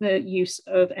at the use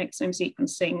of exome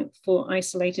sequencing for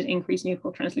isolated increased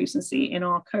nuchal translucency in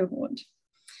our cohort.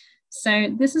 So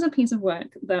this is a piece of work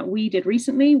that we did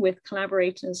recently with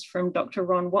collaborators from Dr.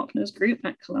 Ron Wapner's group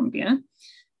at Columbia.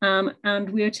 And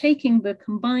we are taking the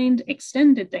combined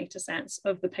extended data sets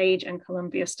of the Page and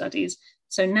Columbia studies.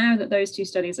 So now that those two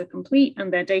studies are complete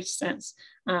and their data sets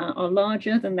are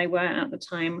larger than they were at the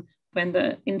time when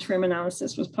the interim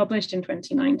analysis was published in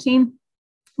 2019,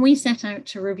 we set out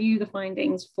to review the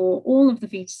findings for all of the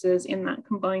fetuses in that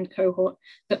combined cohort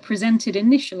that presented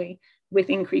initially with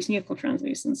increased nuchal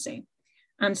translucency.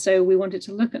 And so we wanted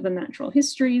to look at the natural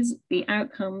histories, the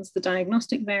outcomes, the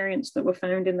diagnostic variants that were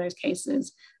found in those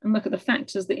cases, and look at the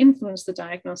factors that influence the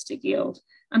diagnostic yield,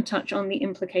 and touch on the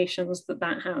implications that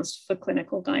that has for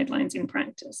clinical guidelines in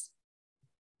practice.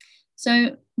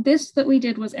 So this that we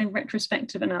did was a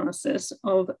retrospective analysis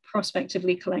of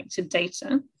prospectively collected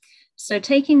data. So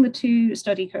taking the two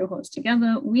study cohorts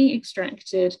together, we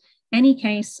extracted any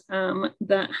case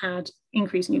that had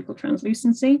increased nuchal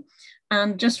translucency.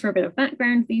 And just for a bit of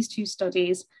background, these two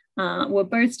studies were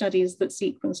both studies that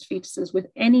sequenced fetuses with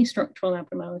any structural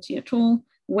abnormality at all,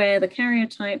 where the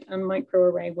karyotype and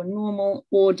microarray were normal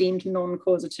or deemed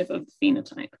non-causative of the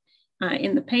phenotype.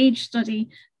 In the Page study,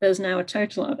 there's now a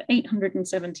total of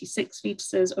 876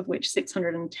 fetuses, of which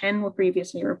 610 were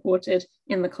previously reported.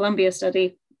 In the Columbia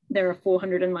study, there are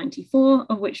 494,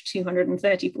 of which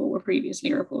 234 were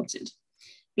previously reported.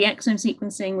 The exome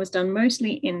sequencing was done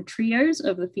mostly in trios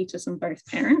of the fetus and both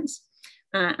parents.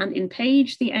 And in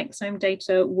Page, the exome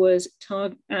data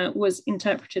was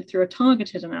interpreted through a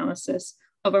targeted analysis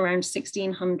of around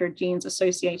 1,600 genes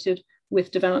associated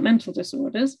with developmental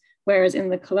disorders, whereas in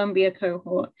the Columbia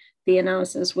cohort, the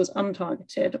analysis was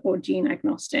untargeted or gene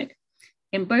agnostic.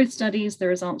 In both studies, the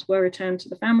results were returned to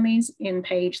the families. In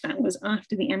Page, that was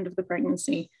after the end of the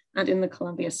pregnancy, and in the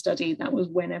Columbia study, that was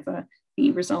whenever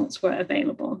the results were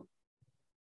available.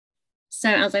 So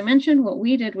as I mentioned, what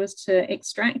we did was to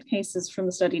extract cases from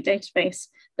the study database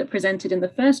that presented in the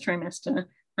first trimester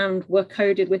and were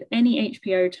coded with any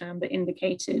HPO term that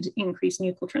indicated increased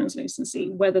nuchal translucency,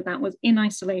 whether that was in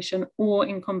isolation or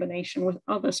in combination with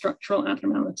other structural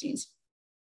abnormalities.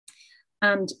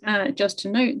 And just to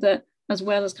note that as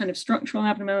well as kind of structural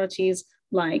abnormalities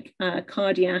like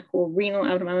cardiac or renal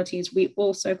abnormalities, we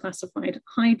also classified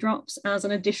hydrops as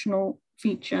an additional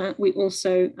feature. We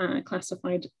also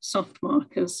classified soft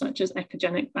markers such as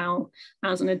echogenic bowel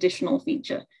as an additional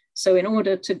feature. So in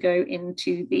order to go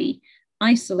into the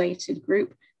isolated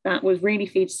group, that was really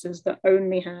fetuses that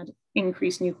only had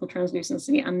increased nuchal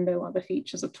translucency and no other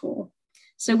features at all.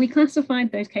 So we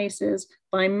classified those cases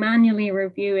by manually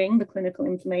reviewing the clinical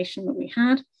information that we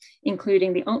had,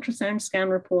 including the ultrasound scan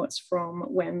reports from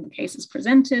when the cases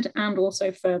presented and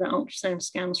also further ultrasound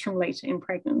scans from later in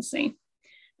pregnancy.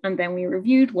 And then we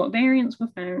reviewed what variants were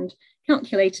found,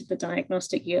 calculated the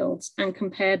diagnostic yields, and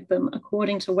compared them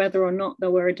according to whether or not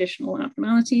there were additional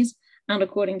abnormalities and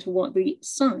according to what the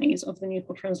size of the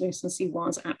nuchal translucency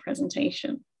was at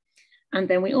presentation. And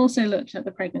then we also looked at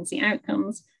the pregnancy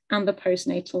outcomes and the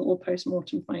postnatal or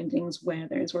postmortem findings where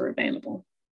those were available.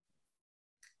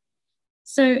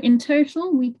 So in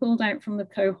total, we pulled out from the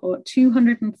cohort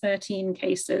 213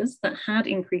 cases that had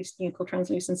increased nuchal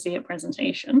translucency at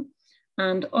presentation.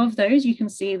 And of those, you can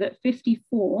see that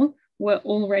 54 were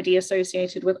already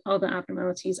associated with other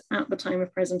abnormalities at the time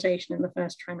of presentation in the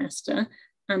first trimester.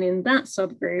 And in that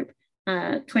subgroup,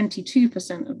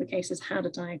 22% of the cases had a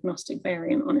diagnostic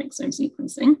variant on exome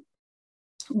sequencing.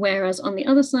 Whereas on the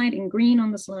other side, in green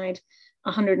on the slide,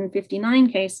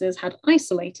 159 cases had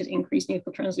isolated increased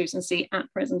nuchal translucency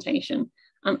at presentation.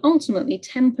 And ultimately,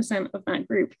 10% of that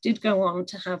group did go on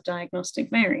to have diagnostic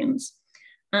variants.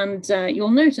 And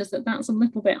you'll notice that that's a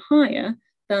little bit higher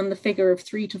than the figure of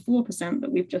 3 to 4%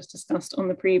 that we've just discussed on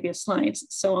the previous slides.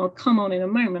 So I'll come on in a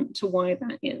moment to why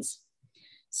that is.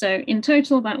 So in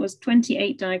total, that was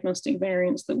 28 diagnostic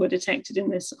variants that were detected in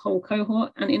this whole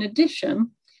cohort. And in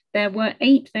addition, there were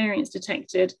 8 variants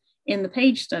detected in the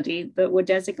PAGE study that were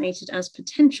designated as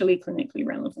potentially clinically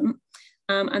relevant.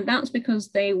 And that's because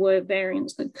they were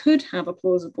variants that could have a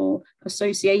plausible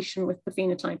association with the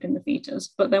phenotype in the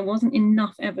fetus, but there wasn't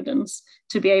enough evidence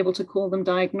to be able to call them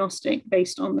diagnostic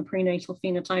based on the prenatal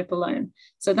phenotype alone.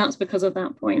 So that's because of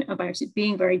that point about it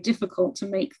being very difficult to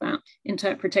make that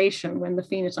interpretation when the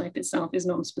phenotype itself is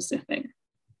non-specific.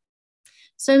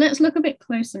 So let's look a bit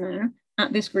closer now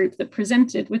at this group that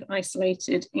presented with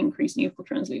isolated increased nuchal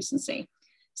translucency.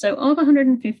 So of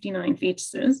 159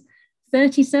 fetuses,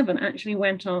 37 actually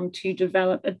went on to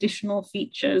develop additional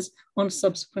features on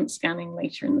subsequent scanning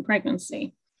later in the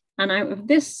pregnancy. And out of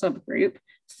this subgroup,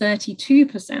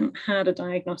 32% had a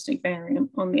diagnostic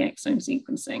variant on the exome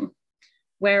sequencing.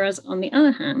 Whereas on the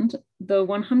other hand, the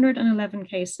 111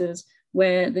 cases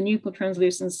where the nuchal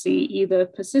translucency either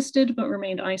persisted but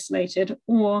remained isolated,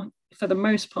 or for the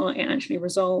most part, it actually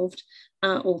resolved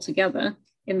altogether.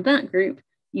 In that group,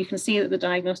 you can see that the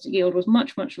diagnostic yield was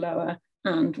much, much lower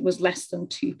and was less than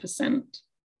 2%.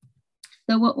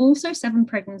 There were also 7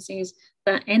 pregnancies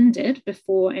that ended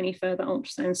before any further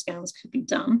ultrasound scans could be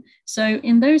done. So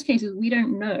in those cases, we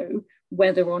don't know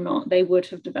whether or not they would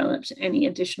have developed any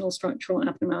additional structural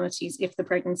abnormalities if the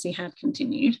pregnancy had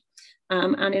continued.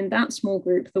 And in that small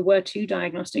group, there were 2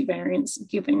 diagnostic variants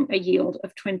giving a yield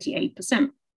of 28%.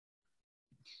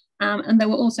 And there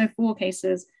were also 4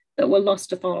 cases that were lost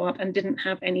to follow-up and didn't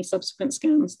have any subsequent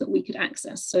scans that we could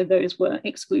access. So those were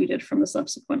excluded from the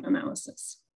subsequent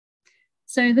analysis.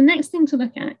 So the next thing to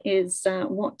look at is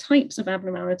what types of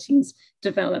abnormalities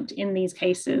developed in these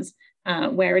cases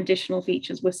where additional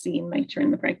features were seen later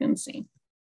in the pregnancy.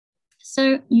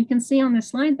 So you can see on this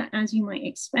slide that, as you might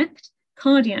expect,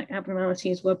 cardiac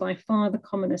abnormalities were by far the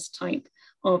commonest type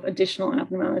of additional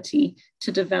abnormality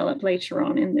to develop later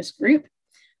on in this group.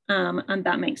 And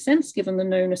that makes sense given the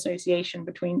known association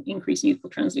between increased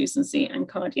nuchal translucency and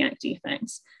cardiac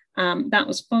defects. That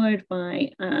was followed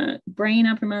by brain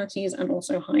abnormalities and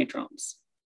also hydrops.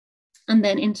 And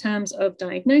then in terms of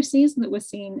diagnoses that were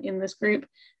seen in this group,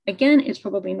 again, it's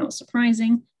probably not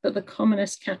surprising that the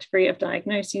commonest category of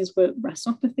diagnoses were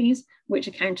rhasopathies, which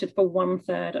accounted for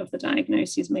 1/3 of the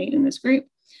diagnoses made in this group.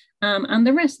 And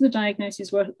the rest of the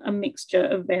diagnoses were a mixture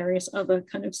of various other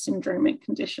kind of syndromic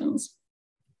conditions.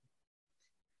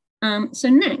 So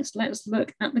next, let's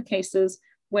look at the cases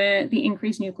where the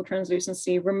increased nuchal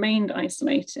translucency remained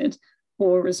isolated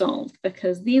or resolved,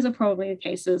 because these are probably the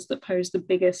cases that pose the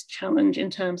biggest challenge in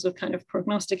terms of kind of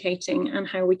prognosticating and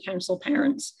how we counsel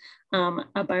parents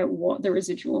about what the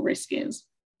residual risk is.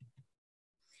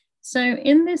 So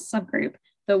in this subgroup,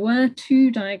 there were 2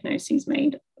 diagnoses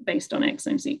made based on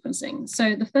exome sequencing.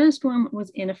 So the first one was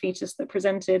in a fetus that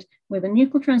presented with a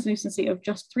nuchal translucency of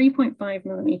just 3.5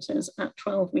 millimeters at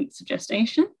 12 weeks of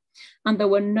gestation, and there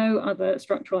were no other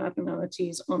structural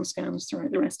abnormalities on scans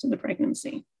throughout the rest of the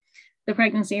pregnancy. the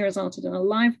pregnancy resulted in a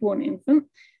live-born infant,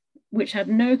 which had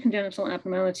no congenital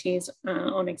abnormalities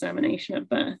on examination at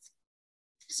birth.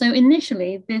 So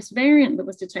initially, this variant that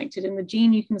was detected in the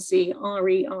gene you can see,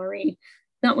 RE,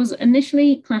 that was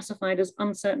initially classified as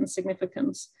uncertain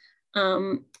significance.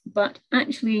 But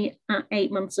actually at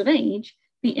 8 months of age,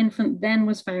 the infant then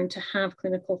was found to have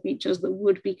clinical features that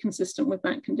would be consistent with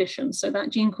that condition. So that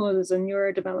gene causes a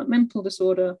neurodevelopmental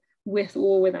disorder with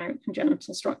or without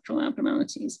congenital structural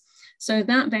abnormalities. So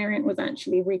that variant was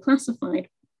actually reclassified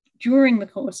during the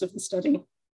course of the study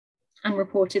and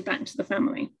reported back to the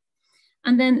family.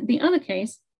 And then the other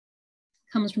case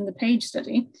comes from the Page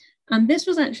study. And this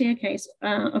was actually a case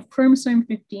of chromosome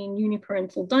 15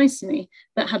 uniparental disomy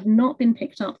that had not been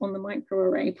picked up on the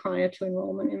microarray prior to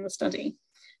enrollment in the study.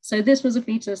 So this was a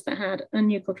fetus that had a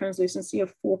nuchal translucency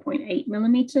of 4.8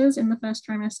 millimeters in the first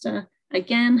trimester,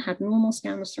 again, had normal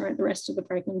scans throughout the rest of the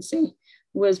pregnancy,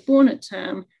 was born at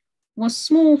term, was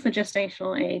small for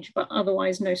gestational age, but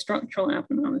otherwise no structural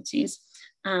abnormalities.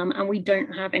 And we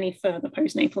don't have any further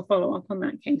postnatal follow-up on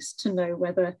that case to know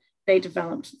whether they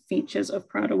developed features of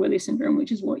Prader-Willi syndrome,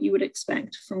 which is what you would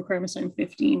expect from chromosome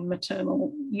 15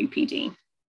 maternal UPD.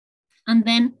 And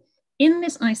then in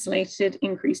this isolated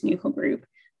increased nuchal group,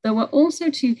 there were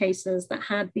also 2 cases that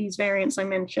had these variants I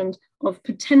mentioned of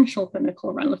potential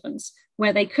clinical relevance,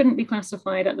 where they couldn't be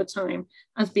classified at the time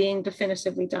as being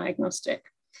definitively diagnostic.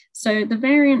 So the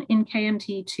variant in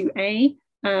KMT2A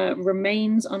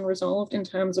remains unresolved in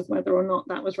terms of whether or not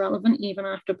that was relevant, even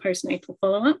after postnatal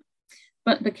follow-up.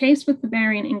 But the case with the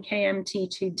variant in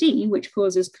KMT2D, which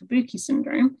causes Kabuki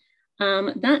syndrome,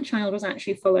 that child was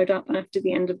actually followed up after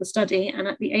the end of the study, and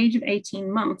at the age of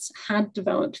 18 months had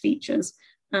developed features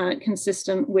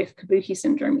consistent with Kabuki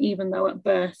syndrome, even though at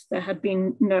birth there had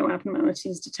been no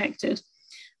abnormalities detected.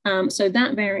 So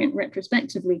that variant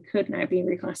retrospectively could now be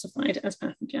reclassified as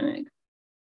pathogenic.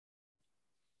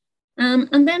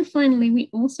 And then finally, we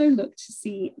also looked to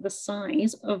see the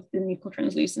size of the nuchal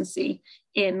translucency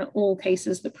in all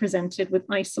cases that presented with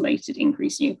isolated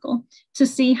increased nuchal to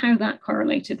see how that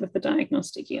correlated with the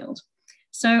diagnostic yield.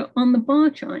 So on the bar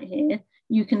chart here,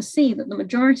 you can see that the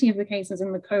majority of the cases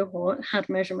in the cohort had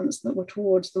measurements that were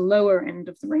towards the lower end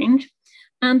of the range.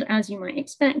 And as you might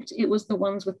expect, it was the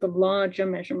ones with the larger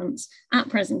measurements at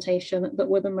presentation that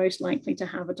were the most likely to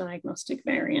have a diagnostic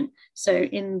variant. So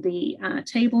in the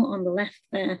table on the left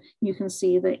there, you can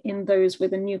see that in those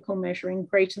with a nuchal measuring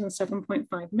greater than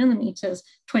 7.5 millimeters,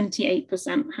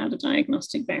 28% had a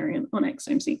diagnostic variant on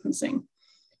exome sequencing.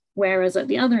 Whereas at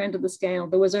the other end of the scale,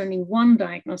 there was only 1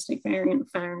 diagnostic variant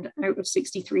found out of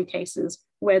 63 cases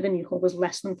where the nuchal was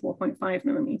less than 4.5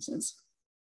 millimeters.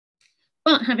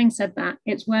 But having said that,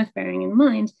 it's worth bearing in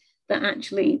mind that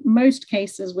actually most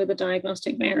cases with a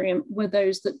diagnostic variant were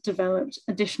those that developed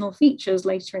additional features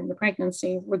later in the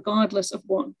pregnancy, regardless of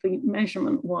what the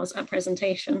measurement was at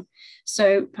presentation.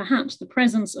 So perhaps the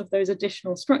presence of those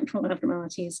additional structural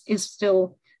abnormalities is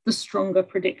still the stronger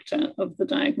predictor of the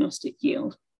diagnostic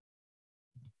yield.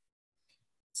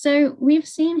 So we've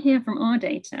seen here from our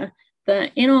data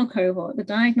that in our cohort, the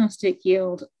diagnostic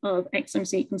yield of exome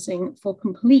sequencing for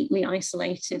completely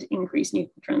isolated increased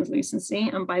nuchal translucency,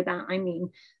 and by that I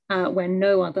mean when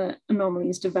no other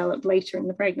anomalies develop later in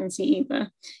the pregnancy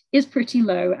either, is pretty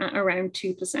low at around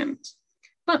 2%.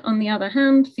 But on the other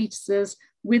hand, fetuses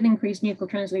with increased nuchal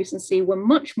translucency were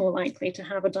much more likely to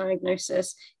have a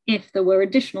diagnosis if there were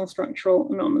additional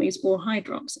structural anomalies or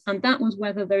hydrops. And that was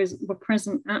whether those were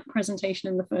present at presentation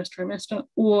in the first trimester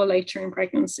or later in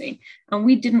pregnancy. And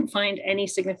we didn't find any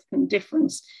significant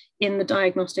difference in the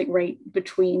diagnostic rate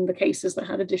between the cases that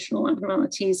had additional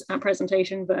abnormalities at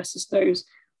presentation versus those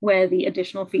where the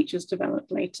additional features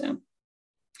developed later.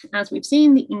 As we've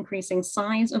seen, the increasing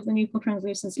size of the nuchal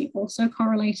translucency also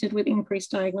correlated with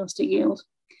increased diagnostic yield.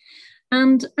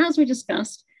 And as we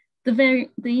discussed, the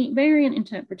variant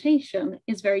interpretation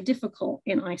is very difficult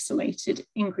in isolated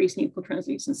increased nuchal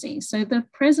translucency. So the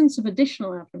presence of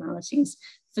additional abnormalities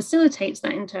facilitates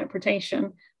that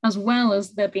interpretation, as well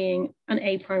as there being an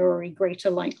a priori greater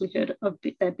likelihood of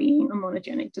there being a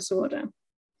monogenic disorder.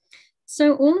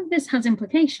 So all of this has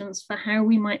implications for how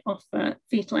we might offer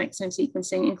fetal exome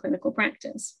sequencing in clinical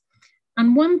practice.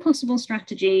 And one possible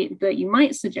strategy that you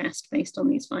might suggest based on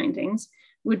these findings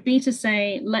would be to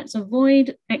say, let's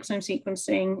avoid exome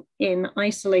sequencing in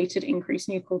isolated increased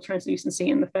nuchal translucency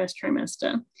in the first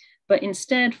trimester, but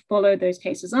instead follow those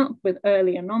cases up with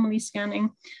early anomaly scanning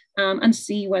and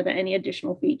see whether any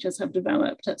additional features have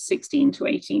developed at 16 to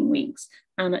 18 weeks.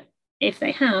 And if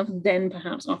they have, then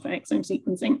perhaps offer exome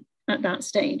sequencing at that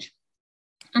stage.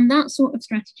 And that sort of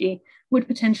strategy would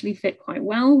potentially fit quite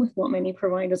well with what many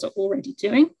providers are already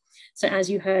doing. So as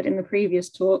you heard in the previous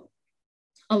talk,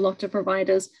 a lot of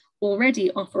providers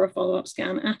already offer a follow-up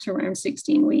scan at around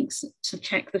 16 weeks to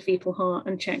check the fetal heart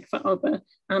and check for other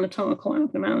anatomical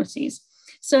abnormalities.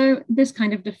 So this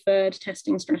kind of deferred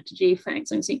testing strategy for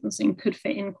exome sequencing could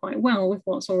fit in quite well with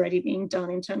what's already being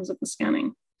done in terms of the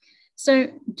scanning. So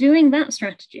doing that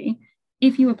strategy,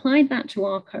 if you applied that to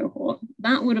our cohort,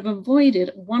 that would have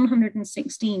avoided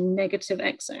 116 negative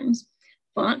exomes.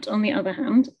 But on the other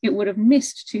hand, it would have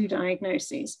missed 2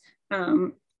 diagnoses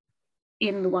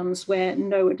in the ones where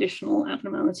no additional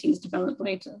abnormalities developed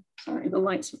later. Sorry, the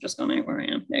lights have just gone out where I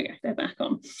am. There you go, they're back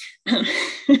on.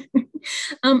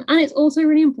 And it's also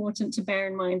really important to bear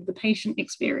in mind the patient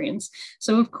experience.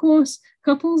 So of course,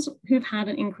 couples who've had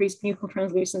an increased nuchal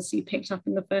translucency picked up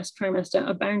in the first trimester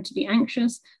are bound to be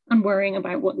anxious and worrying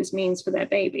about what this means for their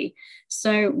baby.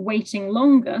 So waiting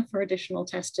longer for additional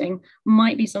testing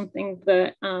might be something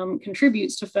that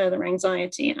contributes to further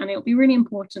anxiety. And it'll be really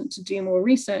important to do more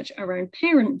research around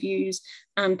parent views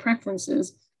and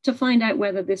preferences to find out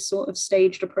whether this sort of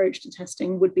staged approach to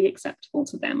testing would be acceptable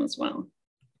to them as well.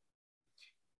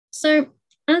 So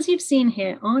as you've seen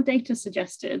here, our data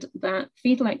suggested that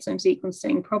fetal exome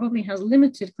sequencing probably has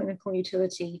limited clinical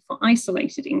utility for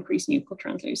isolated increased nuchal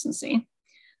translucency,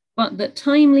 but that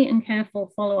timely and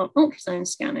careful follow-up ultrasound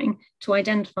scanning to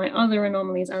identify other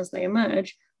anomalies as they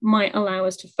emerge might allow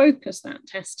us to focus that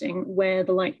testing where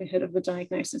the likelihood of the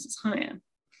diagnosis is higher.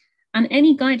 And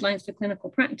any guidelines for clinical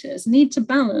practice need to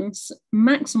balance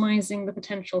maximizing the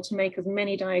potential to make as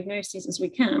many diagnoses as we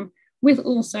can with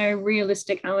also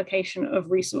realistic allocation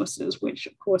of resources, which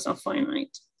of course are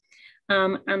finite.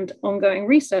 And ongoing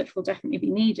research will definitely be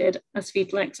needed as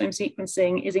fetal exome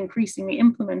sequencing is increasingly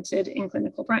implemented in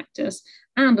clinical practice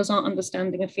and as our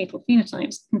understanding of fetal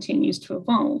phenotypes continues to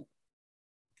evolve.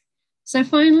 So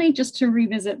finally, just to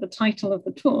revisit the title of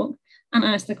the talk and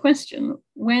ask the question,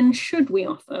 when should we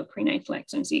offer prenatal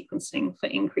exome sequencing for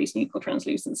increased nuchal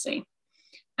translucency?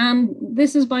 And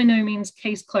this is by no means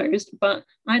case closed, but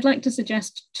I'd like to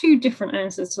suggest 2 different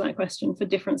answers to that question for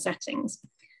different settings.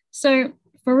 So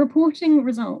for reporting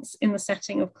results in the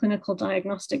setting of clinical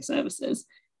diagnostic services,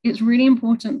 it's really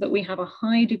important that we have a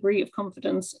high degree of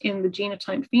confidence in the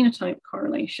genotype-phenotype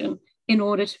correlation in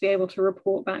order to be able to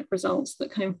report back results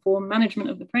that can inform management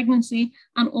of the pregnancy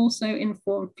and also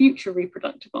inform future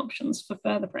reproductive options for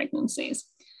further pregnancies.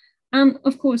 And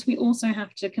of course, we also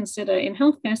have to consider in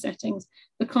healthcare settings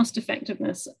the cost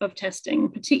effectiveness of testing,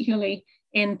 particularly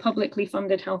in publicly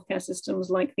funded healthcare systems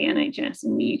like the NHS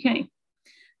in the UK.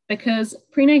 Because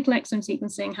prenatal exome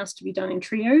sequencing has to be done in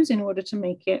trios in order to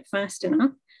make it fast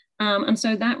enough. And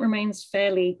so that remains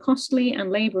fairly costly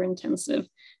and labor intensive.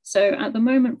 So at the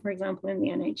moment, for example, in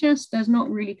the NHS, there's not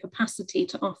really capacity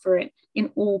to offer it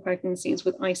in all pregnancies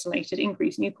with isolated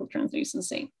increased nuchal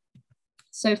translucency.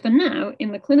 So for now,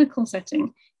 in the clinical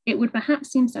setting, it would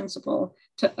perhaps seem sensible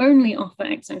to only offer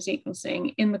exome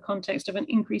sequencing in the context of an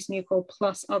increased nuchal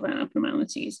plus other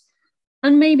abnormalities.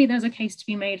 And maybe there's a case to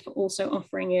be made for also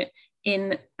offering it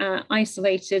in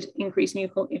isolated increased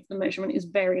nuchal if the measurement is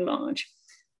very large.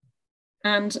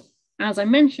 And as I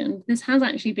mentioned, this has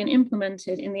actually been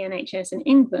implemented in the NHS in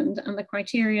England, and the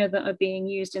criteria that are being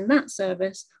used in that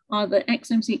service are that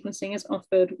exome sequencing is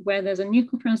offered where there's a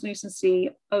nuchal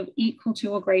translucency of equal to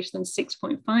or greater than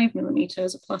 6.5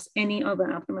 millimeters plus any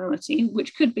other abnormality,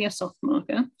 which could be a soft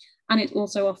marker, and it's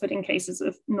also offered in cases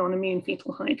of non-immune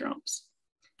fetal hydrops.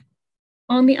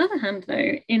 On the other hand,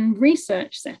 though, in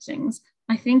research settings,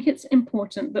 I think it's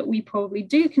important that we probably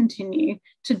do continue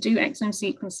to do exome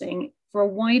sequencing for a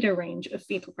wider range of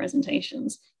fetal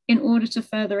presentations in order to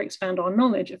further expand our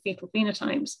knowledge of fetal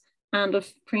phenotypes and of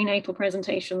prenatal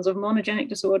presentations of monogenic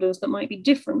disorders that might be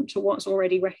different to what's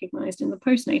already recognized in the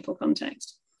postnatal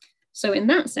context. So in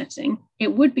that setting,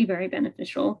 it would be very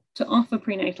beneficial to offer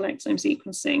prenatal exome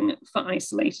sequencing for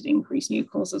isolated increased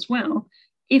nuchals as well,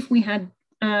 if we had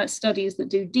studies that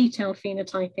do detailed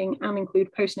phenotyping and include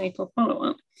postnatal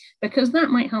follow-up, because that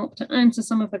might help to answer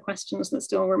some of the questions that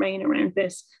still remain around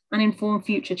this and inform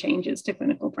future changes to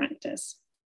clinical practice.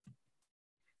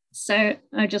 So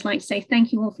I'd just like to say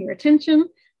thank you all for your attention,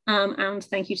 and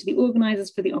thank you to the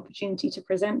organisers for the opportunity to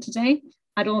present today.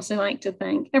 I'd also like to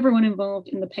thank everyone involved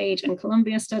in the Page and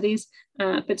Columbia studies,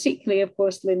 particularly, of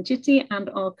course, Lynn Chitty and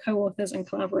our co-authors and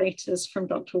collaborators from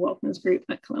Dr. Waltner's group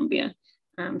at Columbia.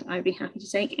 And I'd be happy to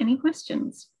take any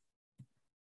questions.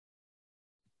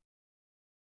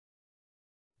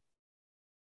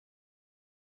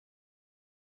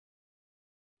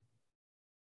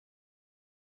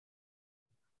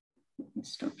 Let me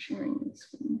stop sharing the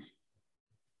screen.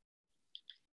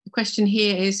 question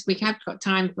here is, we have got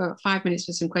time for 5 minutes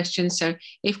for some questions. So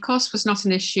if cost was not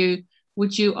an issue,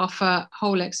 would you offer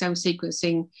whole exome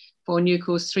sequencing for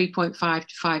nuchals 3.5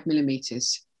 to 5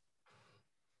 millimeters?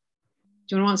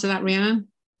 Do you want to answer that, Rhiannon?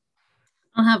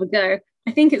 I'll have a go.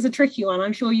 I think it's a tricky one.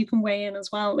 I'm sure you can weigh in as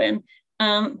well, Lynn,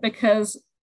 because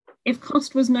if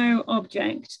cost was no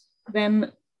object,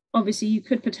 then obviously you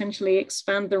could potentially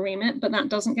expand the remit, but that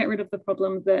doesn't get rid of the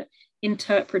problem that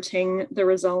interpreting the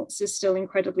results is still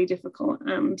incredibly difficult,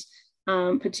 and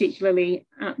particularly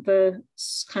at the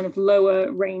kind of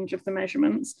lower range of the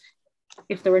measurements.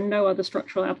 If there are no other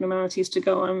structural abnormalities to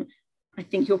go on, I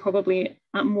think you're probably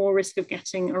at more risk of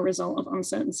getting a result of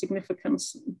uncertain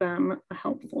significance than a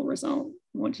helpful result.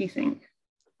 What do you think?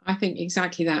 I think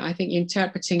exactly that. I think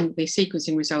interpreting the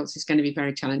sequencing results is going to be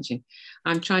very challenging.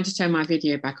 I'm trying to turn my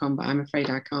video back on, but I'm afraid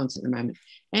I can't at the moment.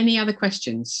 Any other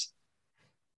questions?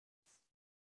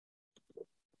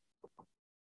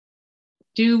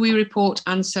 Do we report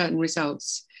uncertain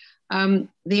results? The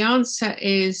answer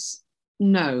is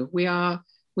no. We are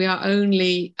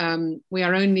only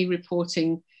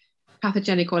reporting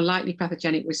pathogenic or likely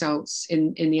pathogenic results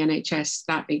in the NHS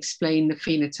that explain the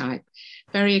phenotype.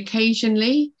 Very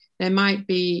occasionally, there might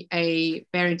be a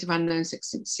variant of unknown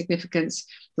significance,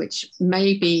 which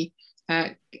may be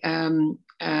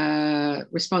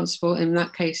responsible. In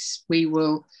that case, we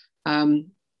will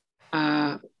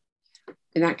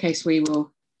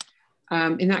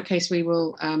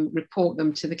report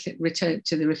them to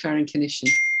the referring clinician.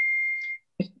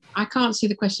 I can't see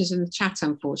the questions in the chat,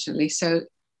 unfortunately. So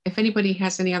if anybody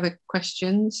has any other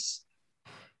questions,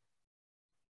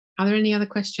 are there any other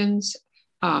questions?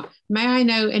 May I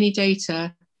know any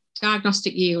data,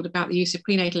 diagnostic yield about the use of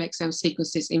prenatal exome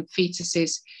sequences in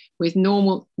fetuses with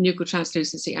normal nuchal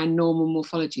translucency and normal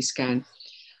morphology scan?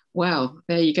 Well,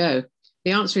 there you go.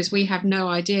 The answer is we have no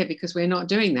idea, because we're not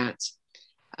doing that.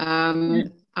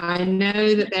 I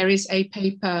know that there is a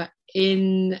paper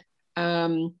in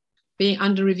being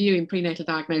under review in prenatal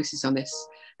diagnosis on this,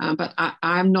 but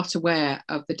I'm not aware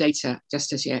of the data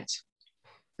just as yet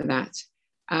for that.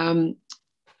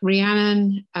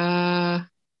 Rhiannon, I've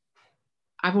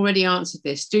already answered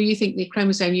this. Do you think the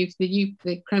chromosome, the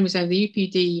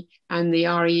UPD and the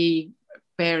RE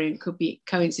variant could be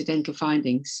coincidental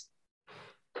findings?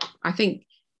 I think,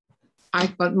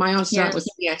 but my answer to that was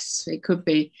yes, it could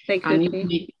be. They could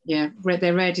be. They're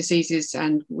rare diseases,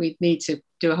 and we need to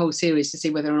do a whole series to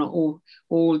see whether or not all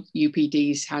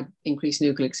UPDs had increased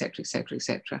nuchal, et cetera, et cetera, et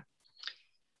cetera.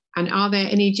 And are there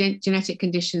any genetic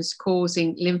conditions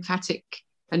causing lymphatic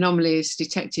anomalies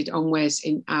detected on WES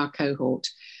in our cohort?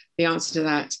 The answer to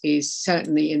that is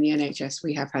certainly in the NHS,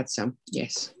 we have had some,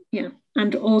 yes. Yeah,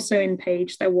 and also in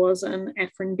PAGE, there was an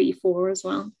Ephrin B4 as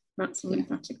well. That's a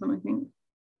lymphatic one, I think.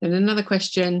 And another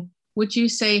question, would you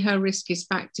say her risk is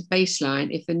back to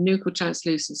baseline if the nuchal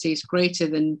translucency is greater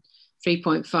than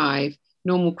 3.5,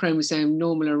 normal chromosome,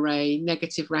 normal array,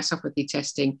 negative RASopathy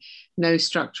testing, no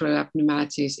structural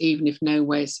abnormalities, even if no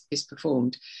WES is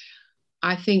performed?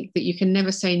 I think that you can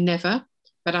never say never,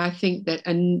 but I think that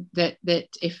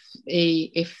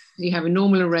if you have a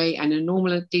normal array and a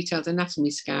normal detailed anatomy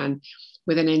scan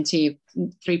with an NT of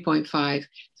 3.5, the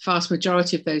vast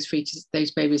majority of those fetuses, those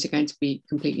babies, are going to be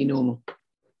completely normal.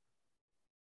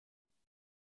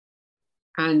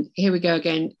 And here we go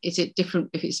again. Is it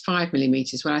different if it's 5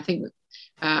 millimeters? Well, I think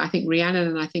Rhiannon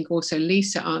and I think also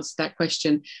Lisa answered that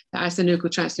question, that as the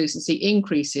nuchal translucency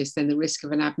increases, then the risk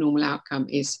of an abnormal outcome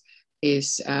is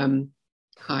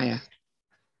higher.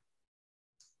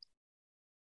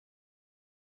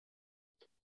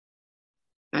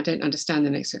 I don't understand the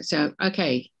next one. So,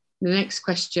 okay, the next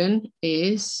question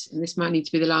is, and this might need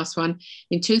to be the last one.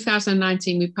 In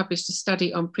 2019, we published a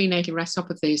study on prenatal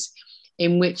RASopathies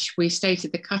in which we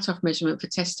stated the cutoff measurement for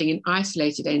testing in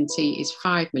isolated NT is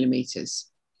 5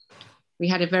 millimeters. We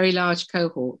had a very large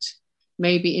cohort.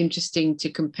 May be interesting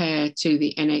to compare to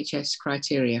the NHS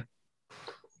criteria.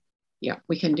 Yeah,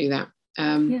 we can do that.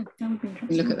 Yeah, that would be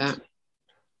interesting. Look at that.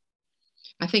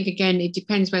 I think, again, it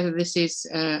depends whether this is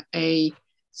a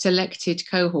selected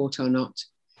cohort or not.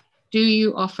 Do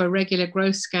you offer regular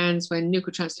growth scans when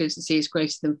nuchal translucency is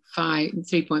greater than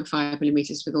 3.5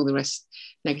 millimeters with all the rest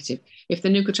negative? If the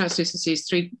nuchal translucency is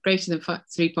greater than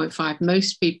 3.5,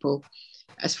 most people,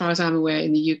 as far as I'm aware,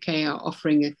 in the UK are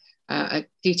offering a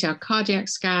detailed cardiac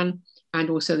scan and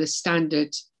also the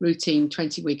standard routine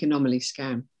 20-week anomaly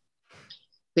scan.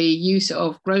 The use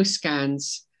of growth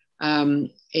scans in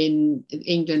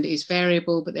England is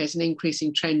variable, but there's an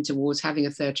increasing trend towards having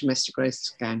a third trimester growth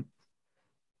scan.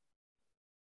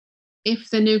 if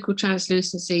the nuchal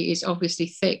translucency is obviously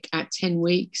thick at 10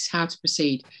 weeks, how to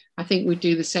proceed? I think we'd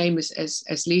do the same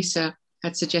as Lisa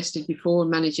had suggested before,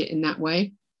 and manage it in that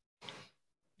way.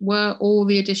 Were all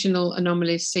the additional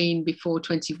anomalies seen before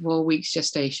 24 weeks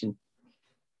gestation?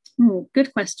 Oh,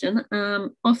 good question.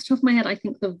 Off the top of my head, I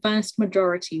think the vast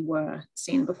majority were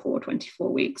seen before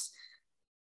 24 weeks.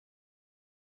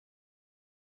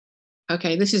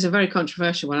 Okay, this is a very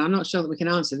controversial one. I'm not sure that we can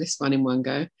answer this one in one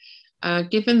go.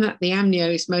 Given that the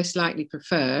amnio is most likely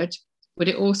preferred, would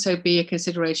it also be a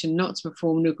consideration not to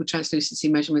perform nuchal translucency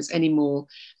measurements anymore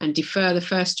and defer the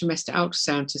first trimester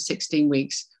ultrasound to 16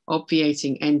 weeks,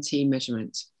 obviating NT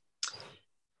measurements?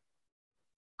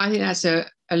 I think that's a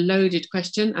loaded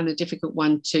question and a difficult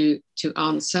one to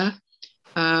answer.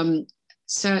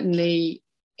 Certainly,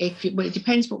 it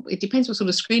depends what sort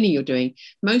of screening you're doing.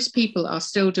 Most people are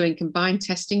still doing combined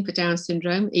testing for Down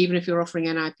syndrome, even if you're offering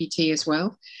NIPT as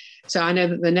well. So I know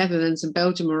that the Netherlands and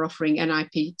Belgium are offering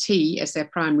NIPT as their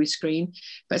primary screen,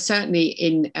 but certainly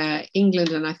in England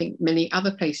and I think many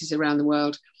other places around the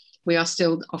world, we are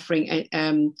still offering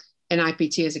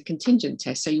NIPT as a contingent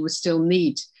test. So you would still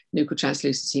need nuchal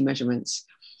translucency measurements.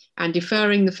 And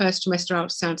deferring the first trimester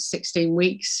ultrasound to 16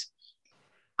 weeks,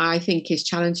 I think is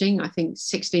challenging. I think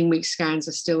 16-week scans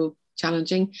are still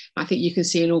challenging. I think you can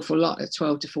see an awful lot at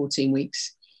 12 to 14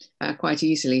 weeks quite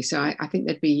easily. So I think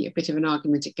there'd be a bit of an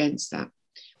argument against that.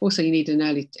 Also, you need an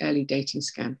early dating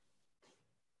scan.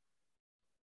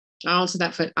 I've answered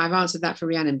that for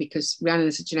Rhiannon because Rhiannon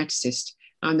is a geneticist.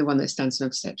 I'm the one that stands in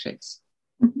obstetrics.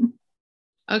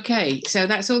 Okay, so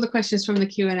that's all the questions from the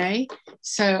Q&A.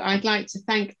 So I'd like to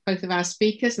thank both of our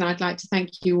speakers, and I'd like to thank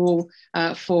you all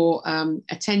for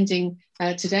attending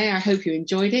today. I hope you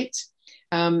enjoyed it.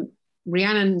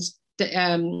 Rhiannon's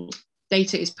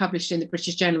data is published in the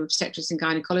British Journal of Obstetrics and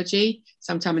Gynecology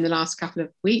sometime in the last couple of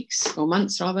weeks, or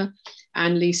months rather,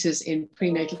 and Lisa's in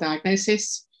prenatal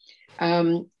diagnosis.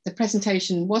 The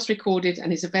presentation was recorded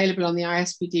and is available on the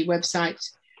ISPD website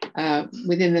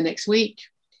within the next week.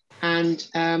 And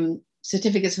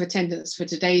certificates of attendance for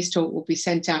today's talk will be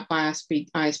sent out by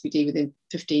ISPD within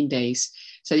 15 days.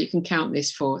 So you can count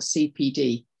this for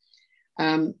CPD.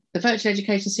 The Virtual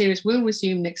Education Series will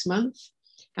resume next month,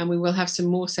 and we will have some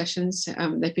more sessions.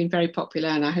 They've been very popular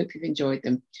and I hope you've enjoyed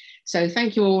them. So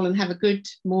thank you all and have a good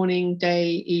morning, day,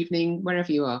 evening,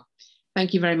 wherever you are.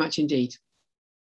 Thank you very much indeed.